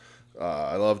shows.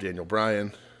 I love Daniel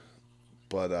Bryan,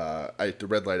 but the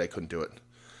red light I couldn't do it.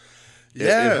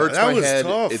 Yeah, it hurts that my was head.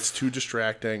 tough. It's too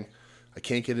distracting. I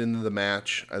can't get into the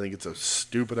match. I think it's a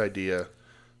stupid idea,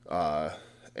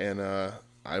 and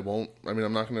I won't. I mean,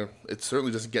 I'm not gonna. It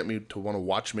certainly doesn't get me to want to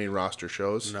watch main roster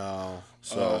shows. No.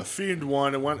 So- Fiend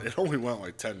won. It only went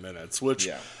like 10 minutes, which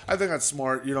Yeah. I think that's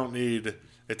smart. You don't need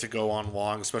it to go on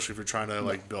long, especially if you're trying to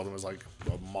like build him as like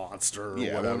a monster or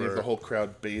Yeah, I want whatever. the whole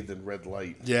crowd bathed in red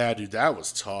light. Yeah, dude, that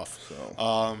was tough.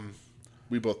 So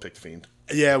we both picked Fiend.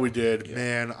 Yeah, we did.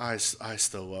 Man, I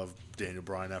still love Daniel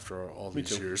Bryan after all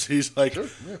these too. years. He's like, Sure,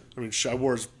 yeah. I mean, I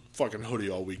wore his fucking hoodie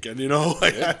all weekend. You know,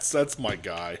 like that's my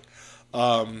guy.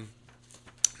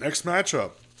 Next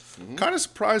matchup, Mm-hmm. kind of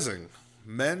surprising,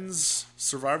 men's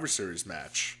Survivor Series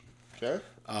match. Okay.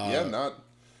 Yeah, not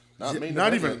main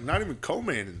Not event even not even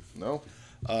co-main. yet.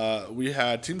 No. We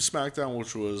had Team SmackDown,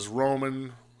 which was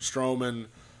Roman, Strowman,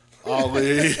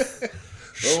 Ali,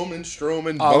 Roman,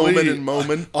 Strowman, Ali, Bowman, and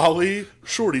Moman. Ali,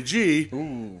 Shorty G,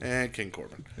 and King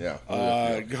Corbin.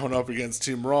 Yeah. Going up against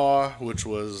Team Raw, which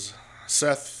was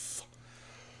Seth,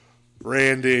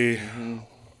 Randy,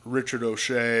 Richard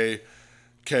O'Shea,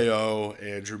 KO,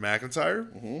 and Drew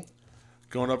McIntyre.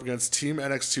 Going up against Team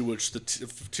NXT, which the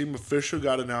team officially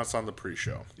got announced on the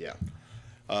pre-show. Yeah.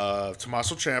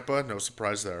 Tommaso Ciampa, no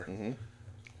surprise there.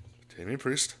 Damian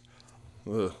Priest.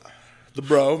 Ugh. The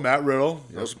Bro, Matt Riddle,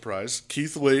 no surprise.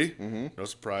 Keith Lee, no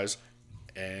surprise.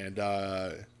 And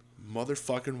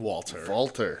motherfucking Walter.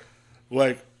 Walter.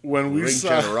 Like when we Ring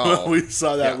saw General. when we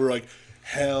saw that, Yeah. we're like,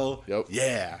 hell Yep.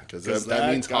 yeah, Because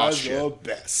that means guy's Hoss shit. the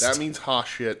best. That means Hoss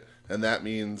shit, and that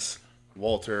means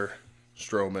Walter,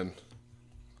 Strowman,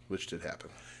 which did happen.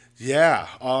 yeah.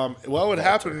 Well, it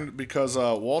happened because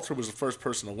Walter was the first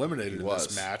person eliminated in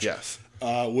this match. Yes.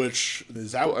 Which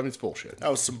It's bullshit. that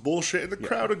was some bullshit, and the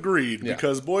crowd agreed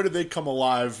because boy did they come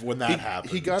alive when that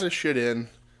happened. He got his shit in.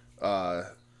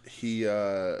 He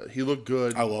looked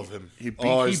good. I love him. He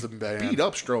beat, he's he the man. beat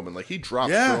up Strowman. Like, he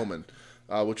dropped Yeah. Strowman,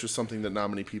 which was something that not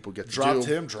many people get to Dropped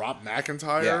do. him, dropped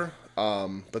McIntyre. Yeah.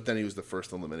 But then he was the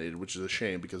first eliminated, which is a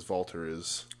shame because Walter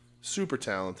is super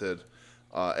talented.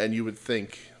 And you would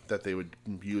think that they would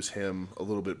use him a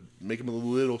little bit, make him a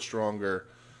little stronger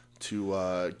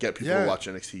to get people Yeah. to watch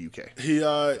NXT UK.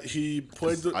 He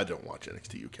played the. I don't watch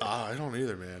NXT UK. I don't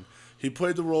either, man. He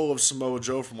played the role of Samoa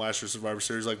Joe from last year's Survivor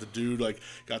Series, like the dude, like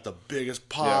got the biggest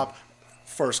pop,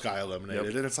 first guy eliminated,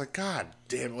 Yep. and it's like, God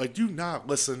damn, like do not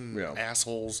listen, Yeah.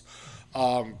 assholes.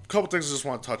 Couple things I just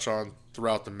want to touch on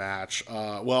throughout the match.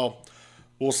 Well,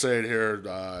 we'll say it here.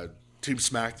 Team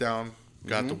SmackDown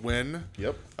got the win.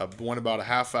 Yep. Won about a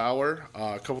half hour.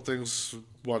 A couple things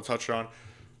I want to touch on.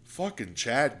 Fucking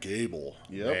Chad Gable,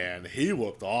 Yep. man, he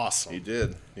looked awesome. He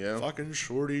did. Yeah. Fucking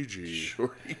Shorty G.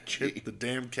 Shorty G. Hit the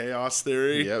damn chaos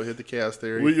theory. Yeah, we hit the chaos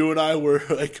theory. You and I were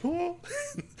like, oh.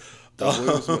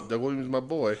 Doug Williams, my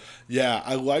boy. Yeah,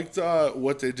 I liked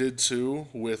what they did too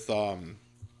with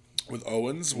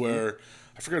Owens, where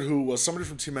I forget who it was. Somebody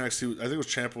from Team NXT. I think it was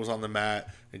Ciampa was on the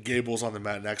mat and Gable was on the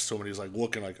mat next to him, and he's like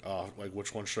looking like, oh, like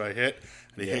which one should I hit?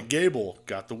 And he hit Gable,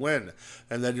 got the win.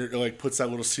 And then you're like puts that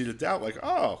little seed of doubt, like,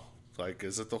 oh, like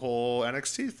is it the whole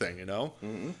NXT thing? You know?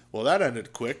 Well, that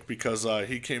ended quick because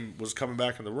he was coming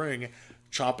back in the ring.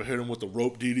 Ciampa hit him with the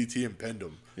rope DDT and pinned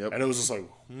him. Yep. And it was just like,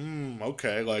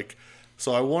 okay, like.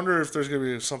 So I wonder if there's gonna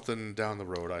be something down the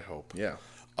road. I hope. Yeah.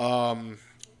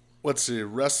 Let's see.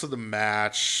 Rest of the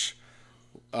match.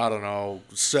 I don't know.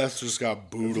 Seth just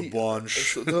got booed a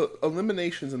bunch. So the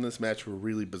eliminations in this match were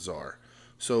really bizarre.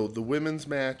 So the women's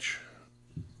match,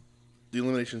 the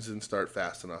eliminations didn't start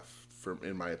fast enough,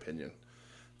 in my opinion.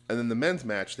 And then the men's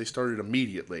match, they started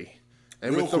immediately,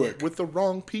 and Real quick. with the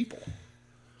wrong people.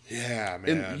 Yeah,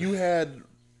 man. And you had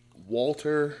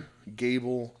Walter,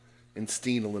 Gable, and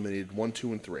Steen eliminated 1,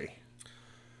 2, and 3.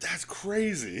 That's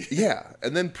crazy. Yeah,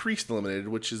 and then Priest eliminated,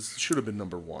 which should have been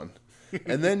number 1.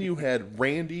 And then you had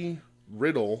Randy,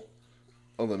 Riddle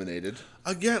eliminated.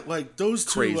 Again, like, those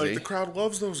two, Crazy. like, the crowd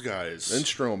loves those guys. Then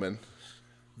Strowman.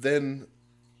 Then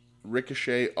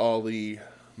Ricochet, Ollie,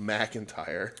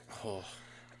 McIntyre. Oh.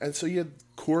 And so you had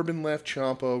Corbin left,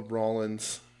 Ciampa,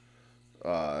 Rollins,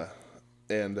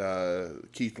 and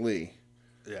Keith Lee.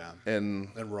 Yeah. And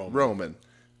Roman.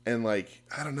 And, like,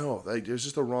 I don't know. Like, there's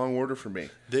just a wrong order for me.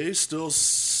 They still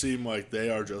seem like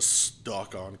they are just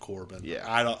stuck on Corbin. Yeah.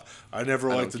 I never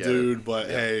liked the dude, but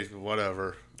hey,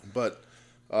 whatever. But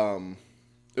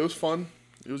it was fun.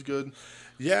 It was good.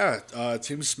 Yeah,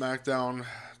 Team SmackDown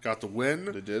got the win.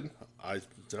 They did. I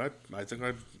think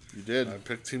You did. I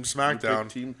picked Team You SmackDown.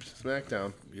 picked Team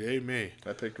SmackDown. Yay me.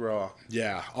 I picked Raw.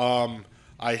 Yeah.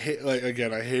 I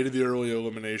hated the early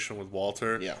elimination with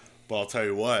Walter. Yeah. But I'll tell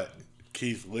you what,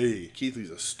 Keith Lee. Keith Lee's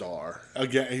a star.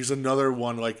 Again, he's another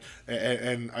one, like,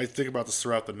 and I think about this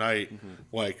throughout the night.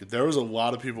 Mm-hmm. Like, there was a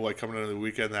lot of people, like, coming into the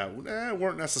weekend that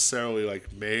weren't necessarily,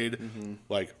 like, made,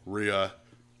 like, Rhea,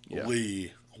 Yeah.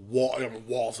 Lee, Walter,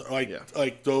 Yeah.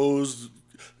 like those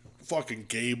fucking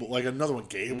Gable, like another one,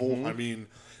 Gable. I mean,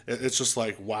 it's just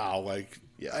like, wow, like,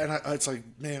 Yeah. and it's like,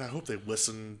 man, I hope they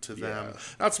listen to them. Yeah.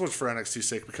 Not so much for NXT's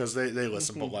sake, because they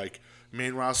listen, but, like,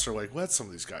 main roster, like, let some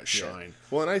of these guys shine.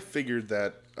 Well, and I figured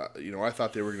that, I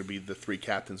thought they were going to be the three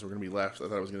captains were going to be left. I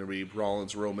thought it was going to be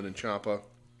Rollins, Roman, and Ciampa.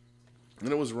 And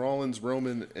it was Rollins,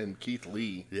 Roman, and Keith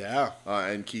Lee. Yeah.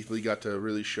 And Keith Lee got to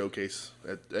really showcase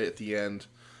at the end.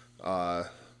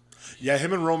 Yeah,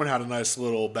 him and Roman had a nice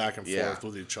little back and forth Yeah.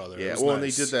 with each other. Yeah, It was well, and they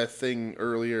nice. did that thing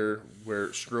earlier where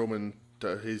Strowman,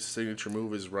 his signature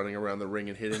move is running around the ring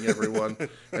and hitting everyone. And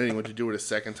then he went to do it a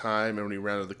second time, and when he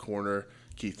rounded the corner,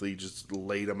 Keith Lee just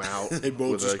laid him out. They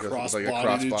both with just a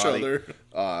cross-bodied each other.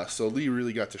 So Lee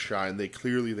really got to shine. They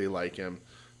like him.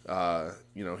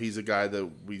 He's a guy that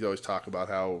we always talk about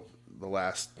how the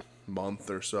last month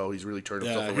or so he's really turned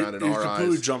himself around in he our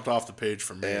completely eyes. jumped off the page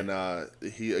for me. And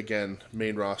he, again,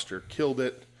 main roster killed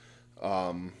it.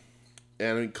 And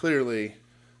I mean, clearly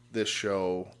this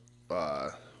show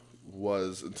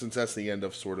was, since that's the end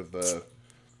of sort of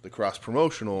the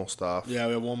cross-promotional stuff. Yeah,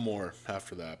 we have one more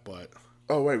after that, but...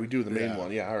 Oh, right, we do the main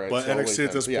one. Yeah, all right. But so I'll wait NXT at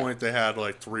then. this Yeah. point, they had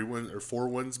like 3 wins or 4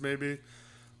 wins, maybe.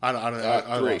 I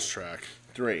 3. lost track.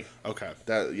 3. Okay.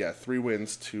 3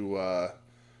 wins to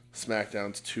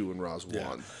SmackDown's 2 and Raw's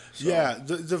 1. So, Yeah,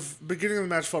 the beginning of the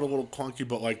match felt a little clunky,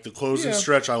 but like the closing Yeah.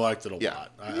 stretch, I liked it a Yeah.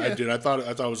 lot. I did. I thought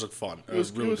it was like fun. It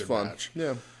was a really good fun. match.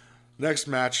 Yeah. Next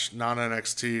match, non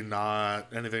NXT, not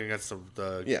anything against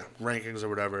the Yeah. rankings or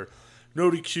whatever.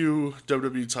 No DQ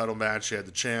WWE title match. You had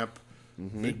the champ,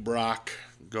 Big Brock,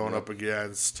 going up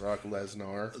against Brock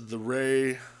Lesnar. the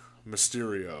Rey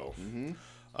Mysterio.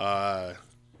 I'll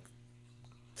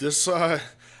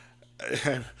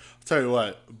tell you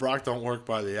what, Brock don't work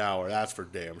by the hour. That's for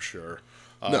damn sure.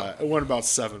 No. It went about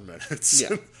 7 minutes.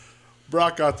 Yeah.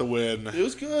 Brock got the win. It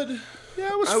was good. Yeah,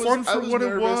 it was I fun was- for I was what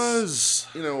nervous.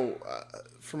 it was.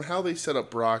 From how they set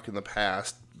up Brock in the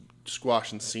past,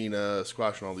 squashing Cena,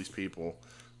 squashing all these people,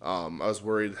 I was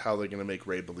worried how they're going to make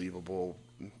Ray believable.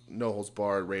 No holds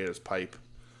barred, Ray at his pipe,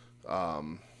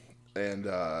 and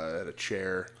at a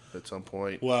chair at some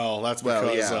point. Well, that's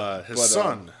because his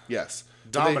son, yes,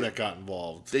 Dominic, got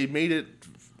involved. They made it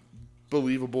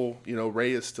believable.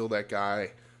 Ray is still that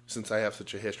guy. Since I have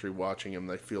such a history watching him,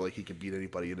 I feel like he can beat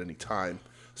anybody at any time.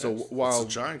 So while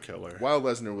It's a giant killer. while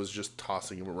Lesnar was just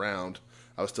tossing him around,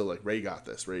 I was still like, Ray got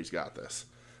this. Ray's got this.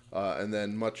 And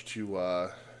then much to,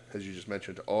 as you just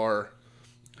mentioned, our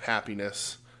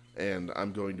happiness, and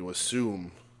I'm going to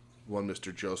assume one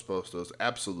Mr. Joe Sposto's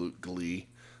absolute glee.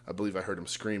 I believe I heard him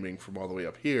screaming from all the way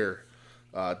up here.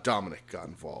 Dominic got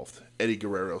involved. Eddie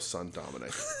Guerrero's son,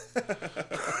 Dominic.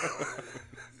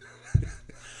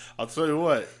 I'll tell you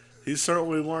what, he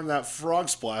certainly learned that frog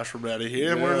splash from Eddie. He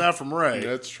didn't learn that from Ray.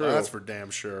 That's true. That's for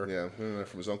damn sure. Yeah,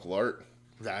 from his Uncle Art.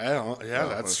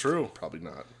 That's true. Probably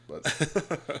not,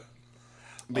 but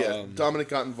yeah, Dominic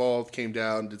got involved, came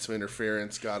down, did some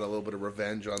interference, got a little bit of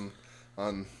revenge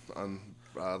on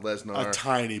Lesnar. A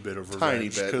tiny bit of Tiny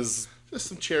revenge. bit, 'Cause- just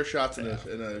some chair shots and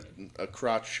a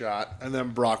crotch shot. and then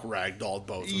Brock ragdolled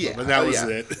both of Yeah, them, and that was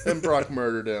it. And Brock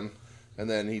murdered him, and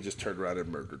then he just turned around and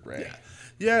murdered Ray.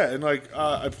 Yeah, and like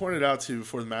I pointed out to you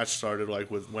before the match started, like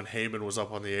when Heyman was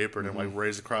up on the apron and like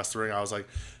raised across the ring, I was like,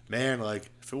 man, like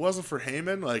if it wasn't for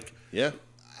Heyman, like Yeah,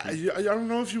 I don't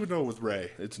know if you would know with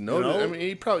Ray. it's noted. I mean,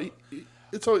 he probably.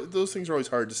 It's always, those things are always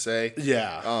hard to say.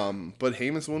 Yeah. But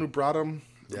Heyman's the one who brought him.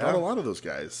 Yeah. Brought a lot of those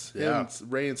guys. Yeah. Him,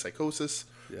 Ray and Psychosis,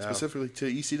 Yeah. specifically to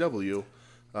ECW,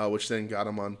 which then got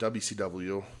him on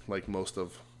WCW, like most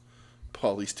of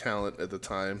Paulie's talent at the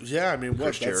time. Yeah, I mean,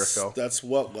 Chris Jericho. Jericho. That's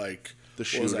what, like The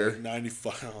what was that, Shooter. like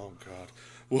 95. Oh god,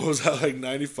 what was that, like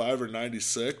 95 or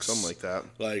 96? Something like that.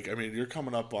 Like, I mean, you're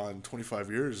coming up on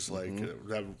 25 years, like,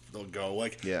 that they'll go.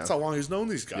 Like, Yeah. that's how long he's known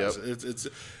these guys. Yep. It's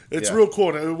Yeah. real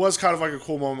cool. And it was kind of like a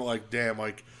cool moment, like, damn,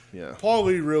 like, Yeah. Paul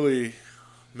Lee really,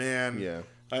 man, Yeah.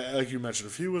 like you mentioned,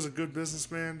 if he was a good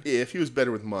businessman, Yeah, if he was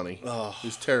better with money. Ugh.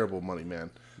 He's terrible money,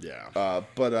 man. yeah.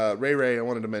 But Ray Ray, I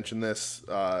wanted to mention this.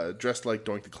 Dressed like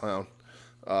Doink the Clown.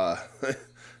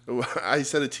 I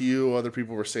said it to you. Other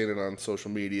people were saying it on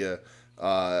social media.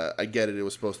 I get it. It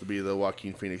was supposed to be the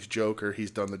Joaquin Phoenix Joker.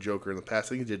 He's done the Joker in the past. I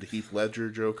think he did the Heath Ledger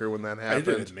Joker when that I happened.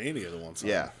 did it in Mania the one time.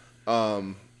 Yeah.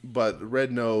 But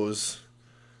red nose,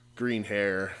 green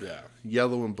hair, Yeah.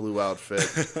 yellow and blue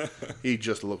outfit. He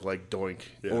just looked like Doink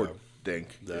Yeah. or Dink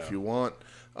Yeah. if you want.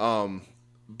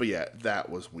 But yeah,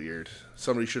 that was weird.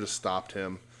 Somebody should have stopped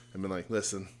him and been like,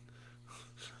 listen,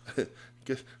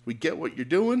 we get what you're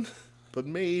doing, but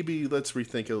maybe let's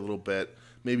rethink it a little bit.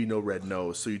 Maybe no red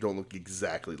nose so you don't look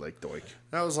exactly like Doink.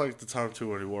 That was like the time, too,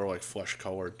 when he wore, like,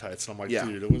 flesh-colored tights. And I'm like, Yeah.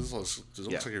 dude, it looks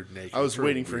Yeah. like you're naked. I was It's really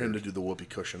waiting for him to weird. do the whoopee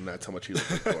cushion. That's how much he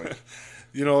looked like Doink.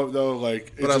 You know, though,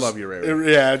 like... But I love you, Ray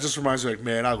Ray. Yeah, it just reminds me, like,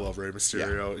 man, I love Rey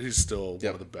Mysterio. He's still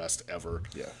Yep. one of the best ever.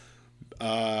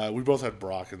 Yeah, We both had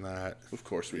Brock in that. of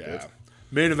course we Yeah. did.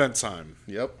 Main event time.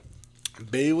 Yep.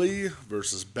 Bailey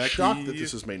versus Becky. Shocked that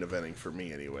this is main eventing for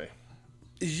me anyway.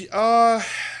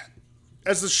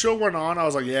 As the show went on, I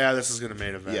was like, yeah, this is going to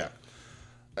main event. Yeah.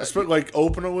 Like,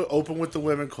 open with the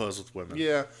women, close with women.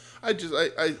 Yeah, I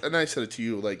said it to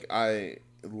you. Like, I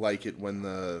like it when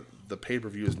the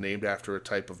pay-per-view is named after a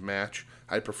type of match.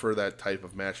 I prefer that type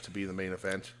of match to be the main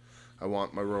event. I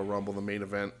want my Royal Rumble the main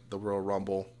event, the Royal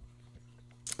Rumble.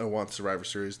 I want Survivor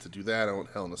Series to do that. I want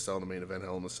Hell in a Cell the main event,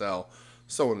 Hell in a Cell,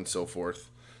 so on and so forth.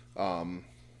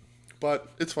 But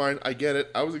it's fine. I get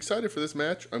it. I was excited for this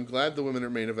match. I'm glad the women are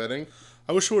main eventing.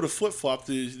 I wish we would have flip-flopped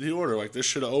the order. Like, this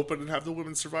should have opened and have the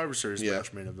Women's Survivor Series Yeah.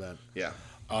 match main event. Yeah.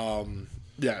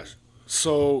 Yeah.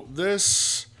 So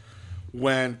this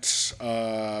went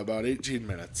about 18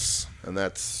 minutes. And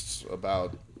that's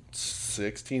about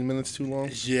 16 minutes too long.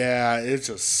 Yeah, it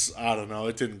just, I don't know.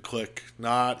 It didn't click.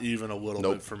 Not even a little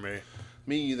Nope. bit for me.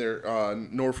 Me either,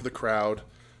 nor for the crowd.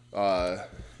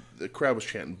 The crowd was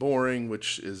chanting boring,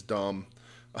 which is dumb.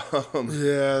 Yeah,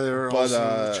 they were But,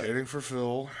 also chanting for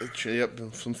Phil. Yep,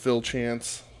 some Phil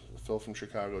chants. Phil from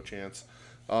Chicago chants.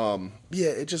 Yeah,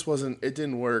 it just wasn't, it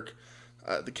didn't work.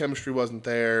 The chemistry wasn't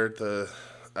there.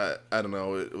 I don't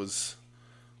know, it was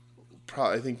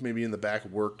probably, I think maybe in the back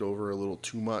worked over a little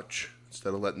too much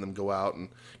instead of letting them go out. And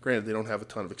granted, they don't have a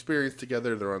ton of experience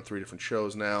together. They're on 3 different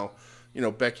shows now. You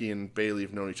know, Becky and Bailey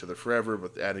have known each other forever,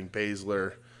 but adding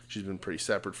Baszler, she's been pretty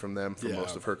separate from them for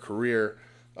most of her career.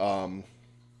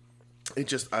 It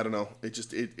just, I don't know. It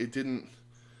just, it didn't,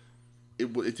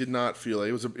 it did not feel like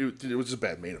it was just a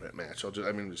bad main event match. I'm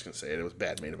just gonna say it. It was a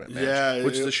bad main event match. Yeah,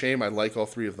 Which is a shame. I like all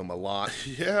 3 of them a lot.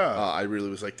 Yeah. I really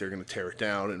was like they're gonna tear it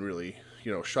down and really,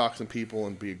 shock some people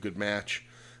and be a good match.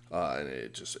 And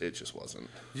it just wasn't.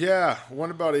 Yeah,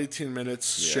 went about 18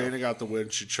 minutes. Yeah. Shayna got the win.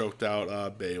 She choked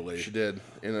out Bailey. She did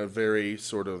in a very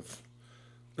sort of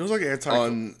It was like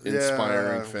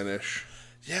uninspiring finish.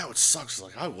 Yeah, which sucks.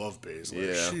 Like, I love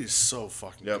Baszler. Yeah. She's so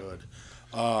fucking Yep. good.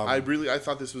 I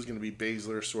thought this was going to be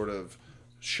Baszler sort of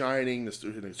shining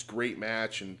this great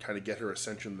match and kind of get her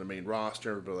ascension to the main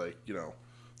roster. But like,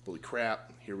 holy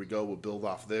crap, here we go. We'll build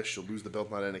off this. She'll lose the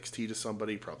belt on NXT to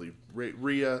somebody, probably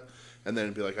Rhea, and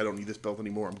then be like, I don't need this belt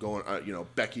anymore. I'm going,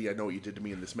 Becky, I know what you did to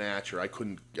me in this match, or I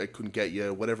couldn't get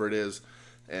you, whatever it is,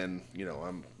 and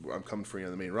I'm coming for you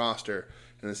on the main roster.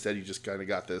 And instead, you just kind of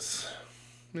got this.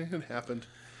 It happened.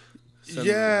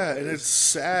 Yeah, and it's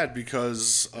sad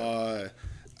because, I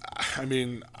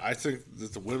mean, I think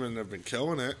that the women have been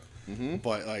killing it,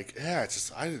 but like, yeah, it's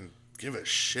just I didn't give a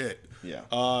shit. Yeah.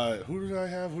 Who did I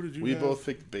have? Who did you? We have? both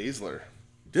picked Baszler.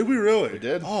 Did we really? We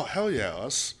did. Oh hell yeah,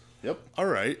 us. Yep. All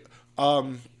right.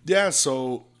 Yeah.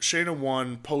 So Shayna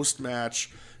won post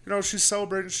match. She's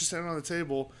celebrating. She's standing on the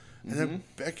table, and then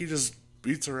Becky just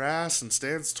beats her ass and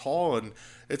stands tall, and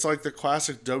it's like the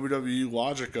classic WWE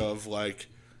logic of like,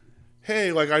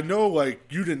 hey, like, I know, like,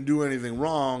 you didn't do anything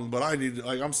wrong, but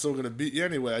I'm still gonna beat you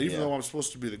anyway, even though I'm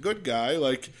supposed to be the good guy.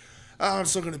 Like, I'm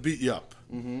still gonna beat you up.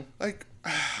 Like,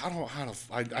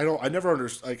 I never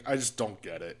understand. Like, I just don't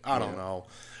get it. I don't know.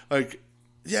 Like,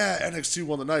 yeah, NXT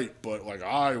won the night, but like,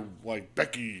 I like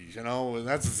Becky, and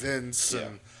that's Vince,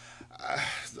 and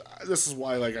this is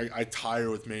why like I tire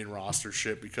with main roster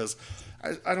shit because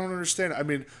I don't understand. I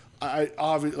mean, I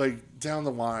obviously like down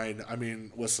the line. I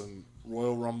mean, listen.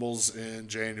 Royal Rumbles in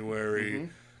January.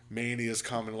 Mania's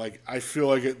coming. Like, I feel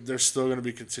like there's still going to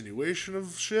be continuation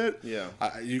of shit. Yeah.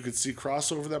 You could see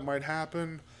crossover that might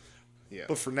happen. Yeah.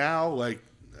 But for now, like,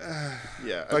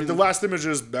 yeah. like the last image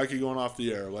is Becky going off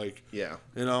the air. Like, Yeah.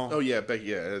 you know? Oh, yeah. Becky,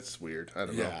 yeah, it's weird. I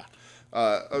don't know.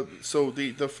 Yeah. So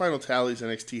the final tallies,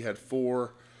 NXT had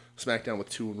 4, SmackDown with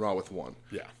 2, and Raw with 1.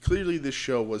 Yeah. Clearly, this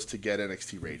show was to get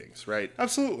NXT ratings, right?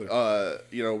 Absolutely. Raw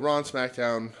and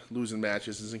SmackDown losing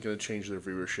matches isn't going to change their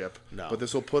viewership. No. But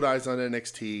this will put eyes on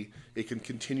NXT. It can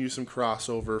continue some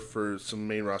crossover for some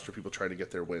main roster people trying to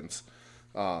get their wins.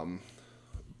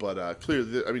 But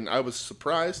clearly, I mean, I was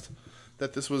surprised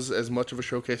that this was as much of a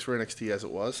showcase for NXT as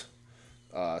it was.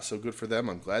 So good for them.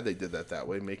 I'm glad they did that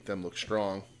way. Make them look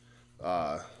strong.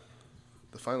 The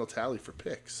final tally for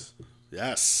picks.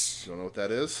 Yes. You don't know what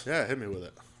that is? Yeah, hit me with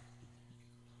it.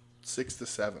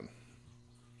 6-7.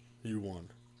 You won.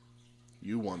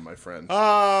 You won, my friend.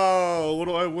 Oh, what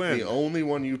do I win? The only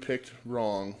one you picked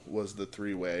wrong was the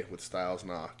 3-way with Styles,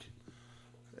 Knock,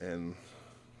 and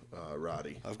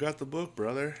Roddy. I've got the book,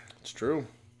 brother. It's true.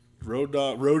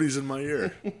 Roadie's in my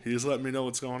ear. He's letting me know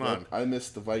what's going on. I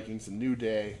missed the Vikings, the New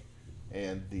Day,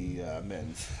 and the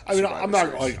men's. I mean, Survivor I'm not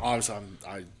Series. like obviously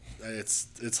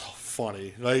it's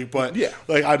funny, like, but Yeah.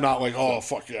 like I'm not like, oh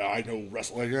fuck yeah, I know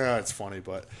wrestling. Like, yeah, it's funny,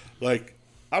 but like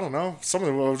I don't know. Some of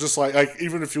them I was just like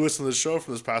even if you listen to the show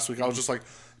from this past week, I was just like,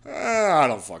 I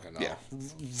don't fucking know. Yeah.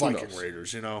 Viking knows?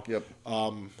 Raiders, you know. Yep.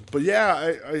 But yeah,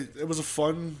 it was a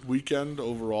fun weekend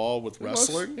overall with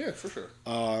wrestling. Yeah, for sure.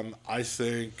 I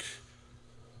think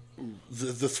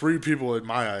the 3 people in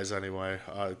my eyes anyway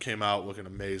came out looking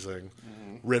amazing.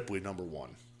 Ripley number 1.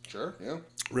 Sure, yeah.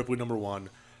 Ripley number 1.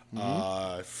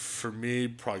 For me,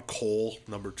 probably Cole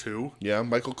number 2. Yeah,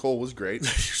 Michael Cole was great. You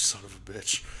son of a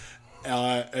bitch.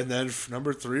 And then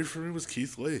number 3 for me was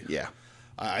Keith Lee. Yeah.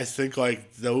 I think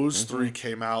like those 3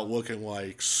 came out looking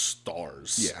like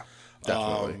stars. Yeah,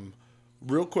 definitely.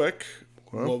 Real quick,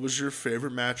 what was your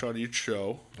favorite match on each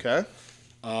show? Okay.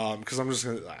 Because I'm just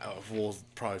gonna, we'll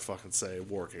probably fucking say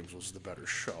War Games was the better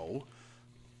show.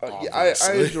 Yeah,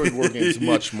 I enjoyed War Games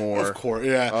much more. Of course,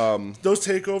 yeah. Those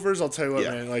takeovers, I'll tell you what,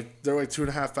 Yeah. man. Like they're like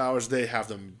 2.5 hours. They have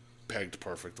them pegged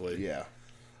perfectly. Yeah.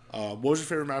 What was your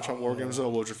favorite match on War Games, though?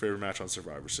 What was your favorite match on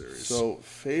Survivor Series? So,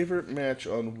 favorite match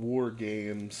on War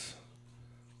Games,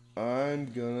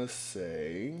 I'm gonna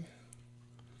say.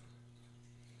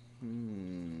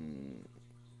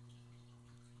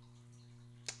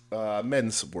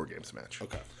 Men's War Games match.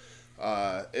 okay.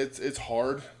 It's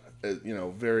hard,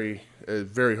 very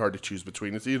very hard to choose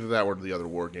between. It's either that or the other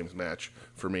War Games match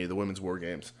for me, the women's War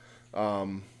Games.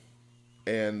 And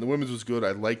the women's was good.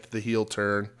 I liked the heel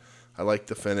turn. I liked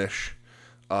the finish.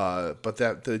 But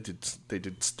that they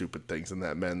did stupid things in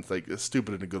that men's, like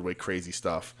stupid in a good way, crazy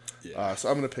stuff. Yeah. So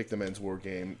I'm gonna pick the men's War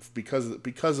Game because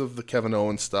of the Kevin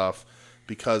Owens stuff,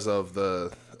 because of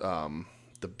the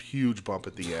huge bump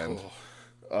at the end.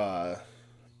 I'm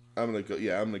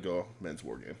gonna go men's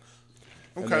War Game.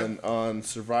 Okay. And then on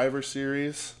Survivor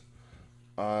Series,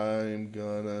 I'm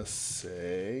gonna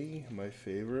say my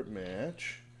favorite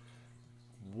match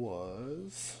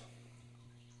was.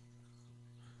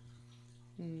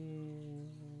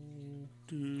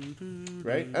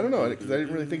 Right? I don't know, because I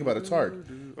didn't really think about it. It's hard.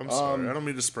 I'm sorry. I don't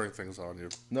mean to spring things on you.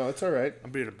 No, it's all right.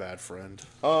 I'm being a bad friend.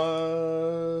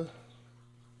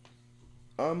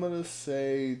 I'm gonna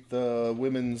say the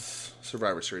women's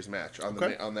Survivor Series match on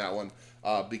on that one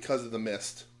because of the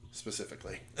mist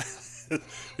specifically.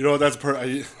 You know what? That's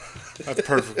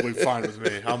perfectly fine with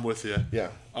me. I'm with you. Yeah.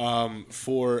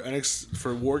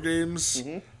 For War Games,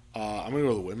 I'm gonna go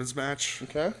with the women's match.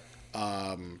 Okay.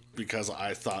 Because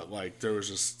I thought like there was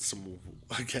just some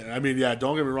again. I mean, yeah,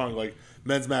 don't get me wrong. Like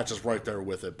men's match is right there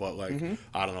with it, but like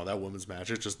I don't know, that women's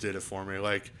match, it just did it for me.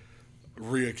 Like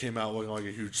Rhea came out looking like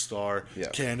a huge star. Yeah.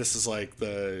 Candice is like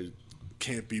the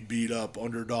can't be beat up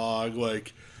underdog.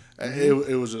 Like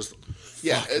it was just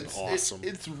It's awesome.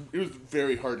 It was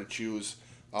very hard to choose.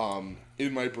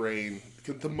 In my brain,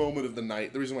 the moment of the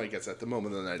night. The reason why it gets that the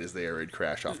moment of the night is the air raid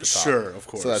crash off the top. Sure, of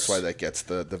course. So that's why that gets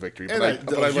the victory. and I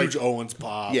huge like Owens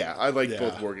pop. Yeah, I like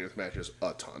both War Games matches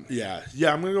a ton. Yeah,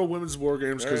 I'm gonna go women's War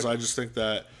Games because Right. I just think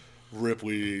that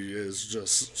Ripley is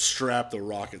just strap the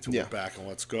rocket to her back and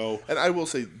let's go. And I will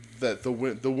say that the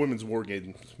women's War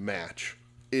Games match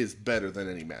is better than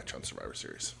any match on Survivor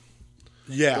Series.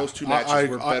 Yeah, Those two matches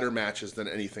were better matches than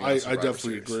anything. On I Survivor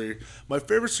definitely Series. agree. My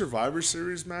favorite Survivor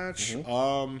Series match,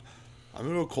 I'm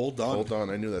gonna go Cole Dunn. Hold on,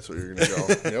 I knew that's what you were gonna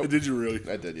go. Yep. Did you really?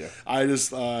 I did, yeah. I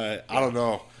just I don't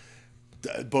know.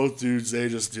 Both dudes, they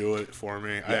just do it for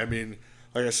me. I mean,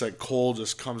 like I said, Cole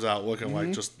just comes out looking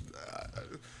like just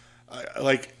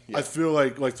I feel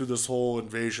like through this whole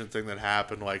invasion thing that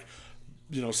happened, like,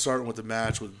 you know, starting with the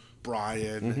match with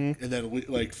Bryan, and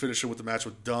then finishing with the match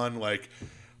with Dunn, like,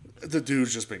 the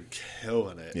dude's just been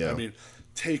killing it. Yeah. I mean,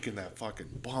 taking that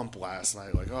fucking bump last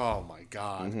night, like, oh my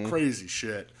god, crazy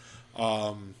shit.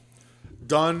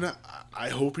 Dunn, I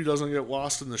hope he doesn't get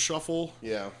lost in the shuffle.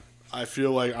 Yeah. I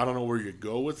feel like I don't know where you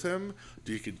go with him.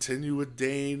 Do you continue with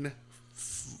Dane?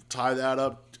 Tie that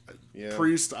up? Yeah.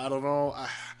 Priest? I don't know.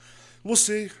 We'll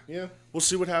see. Yeah. We'll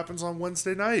see what happens on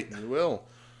Wednesday night. We will.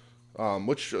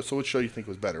 Which show you think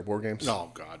was better? War Games?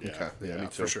 Oh God, yeah, Okay. Yeah, me too.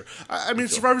 for sure. I mean,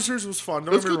 Survivor Series was fun.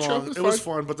 Don't was get me a good show. wrong, It it was was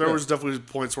fun. fun, but there was definitely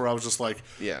points where I was just like,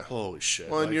 Yeah. holy shit.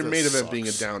 Well, and like, your this main event sucks. being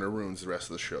a downer ruins the rest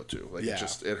of the show too. Like Yeah.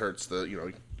 it hurts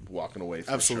the walking away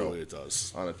from Absolutely, the it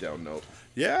does. show on a down note.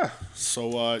 Yeah.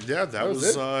 So that was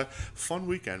was it. a fun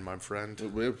weekend, my friend.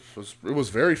 It was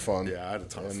very fun. Yeah, I had a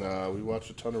ton of and we watched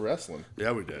a ton of wrestling.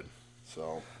 Yeah, we did.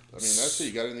 So I mean, that's it.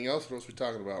 You got anything else? What else are we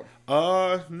talking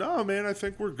about? No, man, I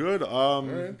think we're good.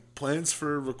 right. Plans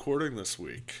for recording this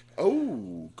week.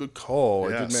 Oh, good call.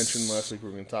 I did Yes. mention last week we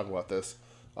were going to talk about this.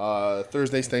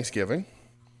 Thursday's Thanksgiving.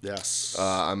 Yes.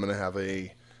 I'm going to have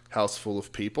a house full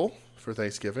of people for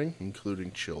Thanksgiving,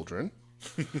 including children.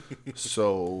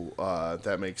 So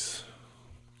that makes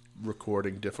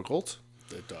recording difficult.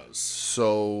 It does.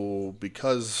 So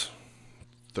because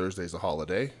Thursday's a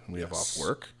holiday and we have off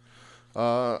work,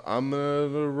 I'm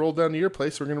going to roll down to your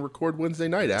place. We're going to record Wednesday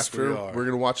night after we are. we're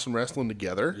going to watch some wrestling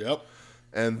together. Yep.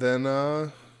 And then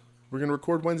we're going to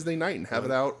record Wednesday night and have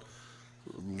it out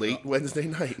late Wednesday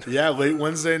night. Yeah, late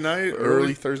Wednesday night,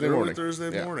 Early Thursday morning.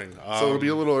 Thursday Yeah. morning. So it'll be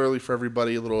a little early for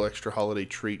everybody, a little extra holiday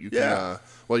treat. You can, Yeah.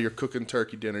 while you're cooking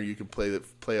turkey dinner, you can play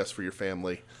us for your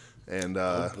family and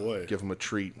boy. give them a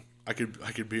treat. I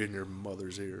could be in your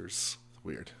mother's ears.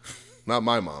 Weird. Not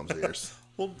my mom's ears.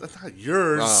 Well, that's not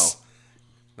yours. Oh.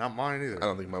 Not mine either. I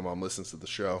don't think my mom listens to the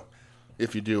show.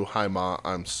 If you do, hi, Ma,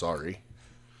 I'm sorry.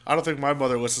 I don't think my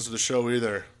mother listens to the show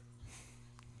either.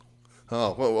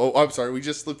 Oh, I'm sorry. We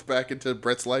just slipped back into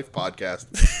Brett's Life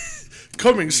podcast.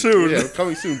 Coming soon. Yeah,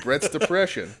 coming soon. Brett's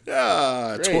Depression.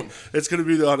 Yeah, Great. it's going to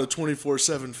be on a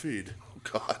 24/7 feed.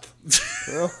 God.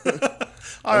 Well,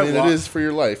 I mean, it is for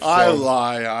your life. So. I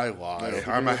lie. I don't think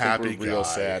I'm a we're happy guy. real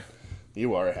sad.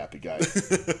 You are a happy guy.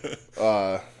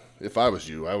 If I was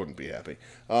you, I wouldn't be happy.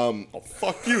 Oh,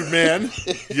 fuck you, man.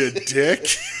 You dick.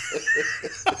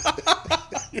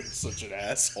 You're such an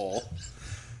asshole.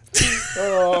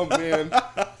 Oh, man.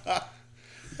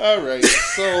 All right.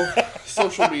 So,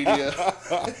 social media.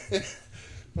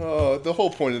 The whole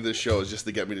point of this show is just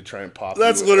to get me to try and pop.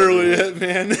 That's you literally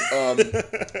everywhere.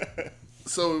 it, man.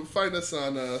 So find us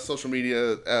on social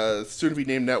media, Soon to Be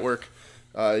Named Network.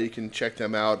 You can check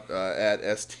them out at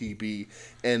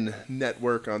STBN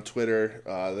Network on Twitter.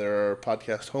 They're our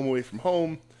podcast Home Away From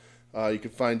Home. You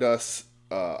can find us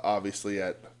obviously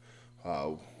at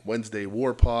Wednesday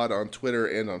War Pod on Twitter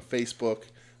and on Facebook.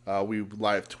 We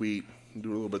live tweet,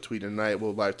 do a little bit of tweeting tonight.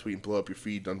 We'll live tweet and blow up your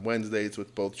feed on Wednesdays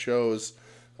with both shows.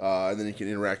 And then you can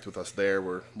interact with us there.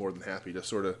 We're more than happy to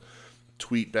sort of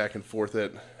tweet back and forth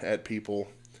at people.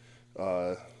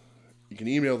 You can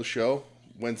email the show,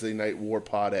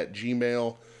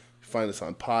 WednesdayNightWarPod@gmail.com. Find us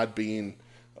on Podbean.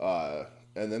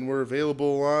 And then we're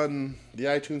available on the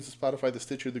iTunes, the Spotify, the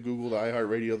Stitcher, the Google, the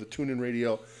iHeartRadio, the TuneIn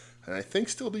Radio, and I think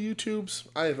still the YouTubes.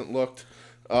 I haven't looked.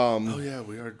 Oh, yeah,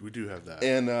 we do have that.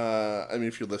 And, I mean,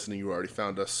 if you're listening, you already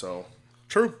found us, so.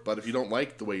 True. But if you don't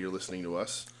like the way you're listening to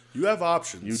us, You have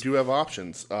options. you do have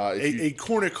options. A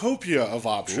cornucopia of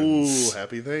options. Ooh,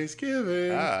 happy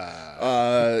Thanksgiving.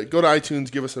 Ah. Go to iTunes,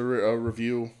 give us a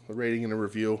review, a rating and a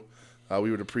review.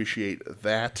 We would appreciate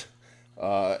that.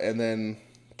 And then,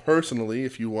 personally,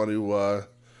 if you want to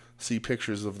see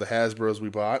pictures of the Hasbros we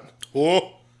bought,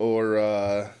 Oh. or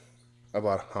I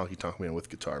bought a Honky Tonk Man with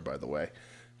guitar, by the way,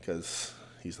 because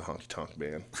he's the Honky Tonk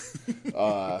Man.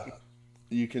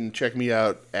 You can check me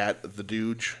out at The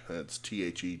Dooge. That's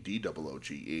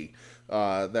TheDooge.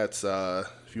 That's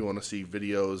if you want to see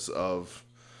videos of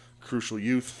Crucial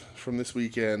Youth from this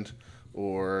weekend,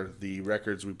 or the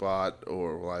records we bought,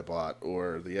 or I bought,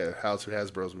 or the House of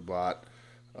Hasbros we bought.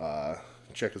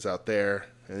 Check us out there.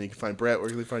 And you can find Brett. Where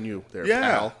can they find you there,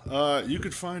 Yeah, pal? you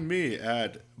could find me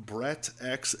at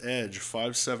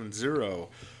BrettXEdge570.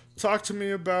 Talk to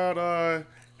me about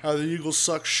how the Eagles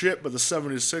suck shit, but the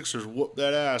 76ers whoop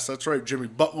that ass. That's right, Jimmy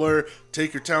Butler.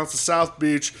 Take your talents to South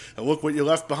Beach, and look what you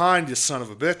left behind, you son of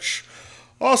a bitch.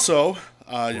 Also,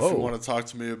 if you want to talk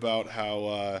to me about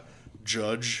how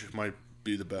Judge, my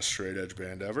be the best straight edge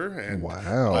band ever, and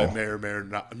Wow. I may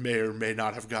or may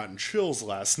not have gotten chills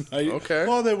last night Okay.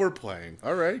 while they were playing.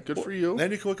 All right, good for you.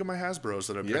 And you can look at my Hasbros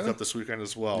that I picked Yeah. up this weekend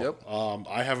as well. Yep.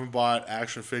 I haven't bought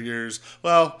action figures.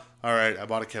 Well, all right, I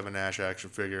bought a Kevin Nash action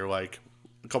figure like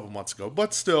a couple months ago,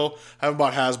 but still, haven't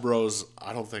bought Hasbros.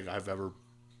 I don't think I've ever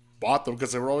bought them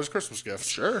because they were always Christmas gifts.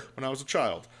 Sure. When I was a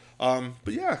child. But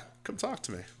yeah, come talk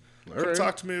to me. Come right.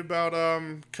 talk to me about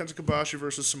Kenta Kobashi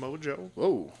versus Samoa Joe.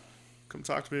 Whoa. Come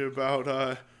talk to me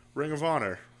about Ring of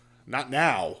Honor. Not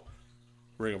now,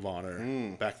 Ring of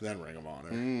Honor. Back then, Ring of Honor.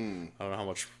 I don't know how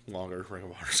much longer Ring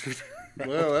of Honor is going to be.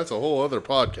 Well, that's a whole other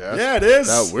podcast. Yeah, it is.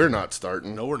 That we're not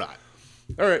starting. No, we're not.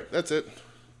 All right, that's it.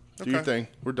 Do your Okay. thing.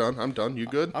 We're done. I'm done. You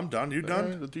good? I'm done. You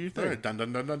done? All right, do your thing. All right, done,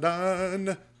 done, done, done,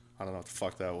 done. I don't know what the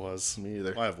fuck that was. Me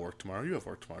either. I have work tomorrow. You have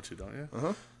work tomorrow too, don't you?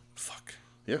 Uh-huh. Fuck.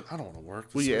 Yeah. I don't want to work.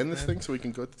 Will you end week, this man. thing so we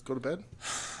can go to bed?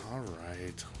 All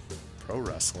right. Pro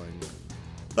wrestling.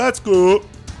 Let's go.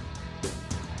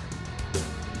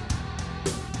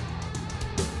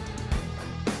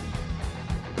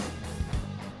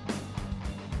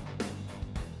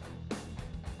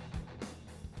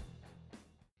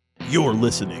 You're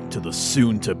listening to the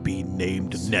soon-to-be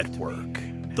named network,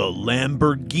 the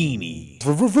Lamborghini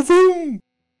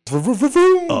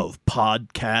of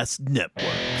podcast networks.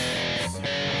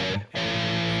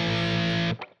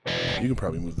 You can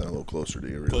probably move that a little closer to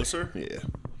you. Really. Closer? Yeah.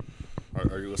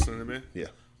 Are you listening to me? Yeah.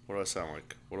 What do I sound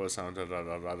like? What do I sound?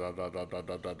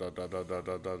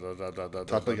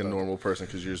 Talk like a normal person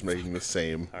because you're just making the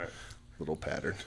same All right. little pattern.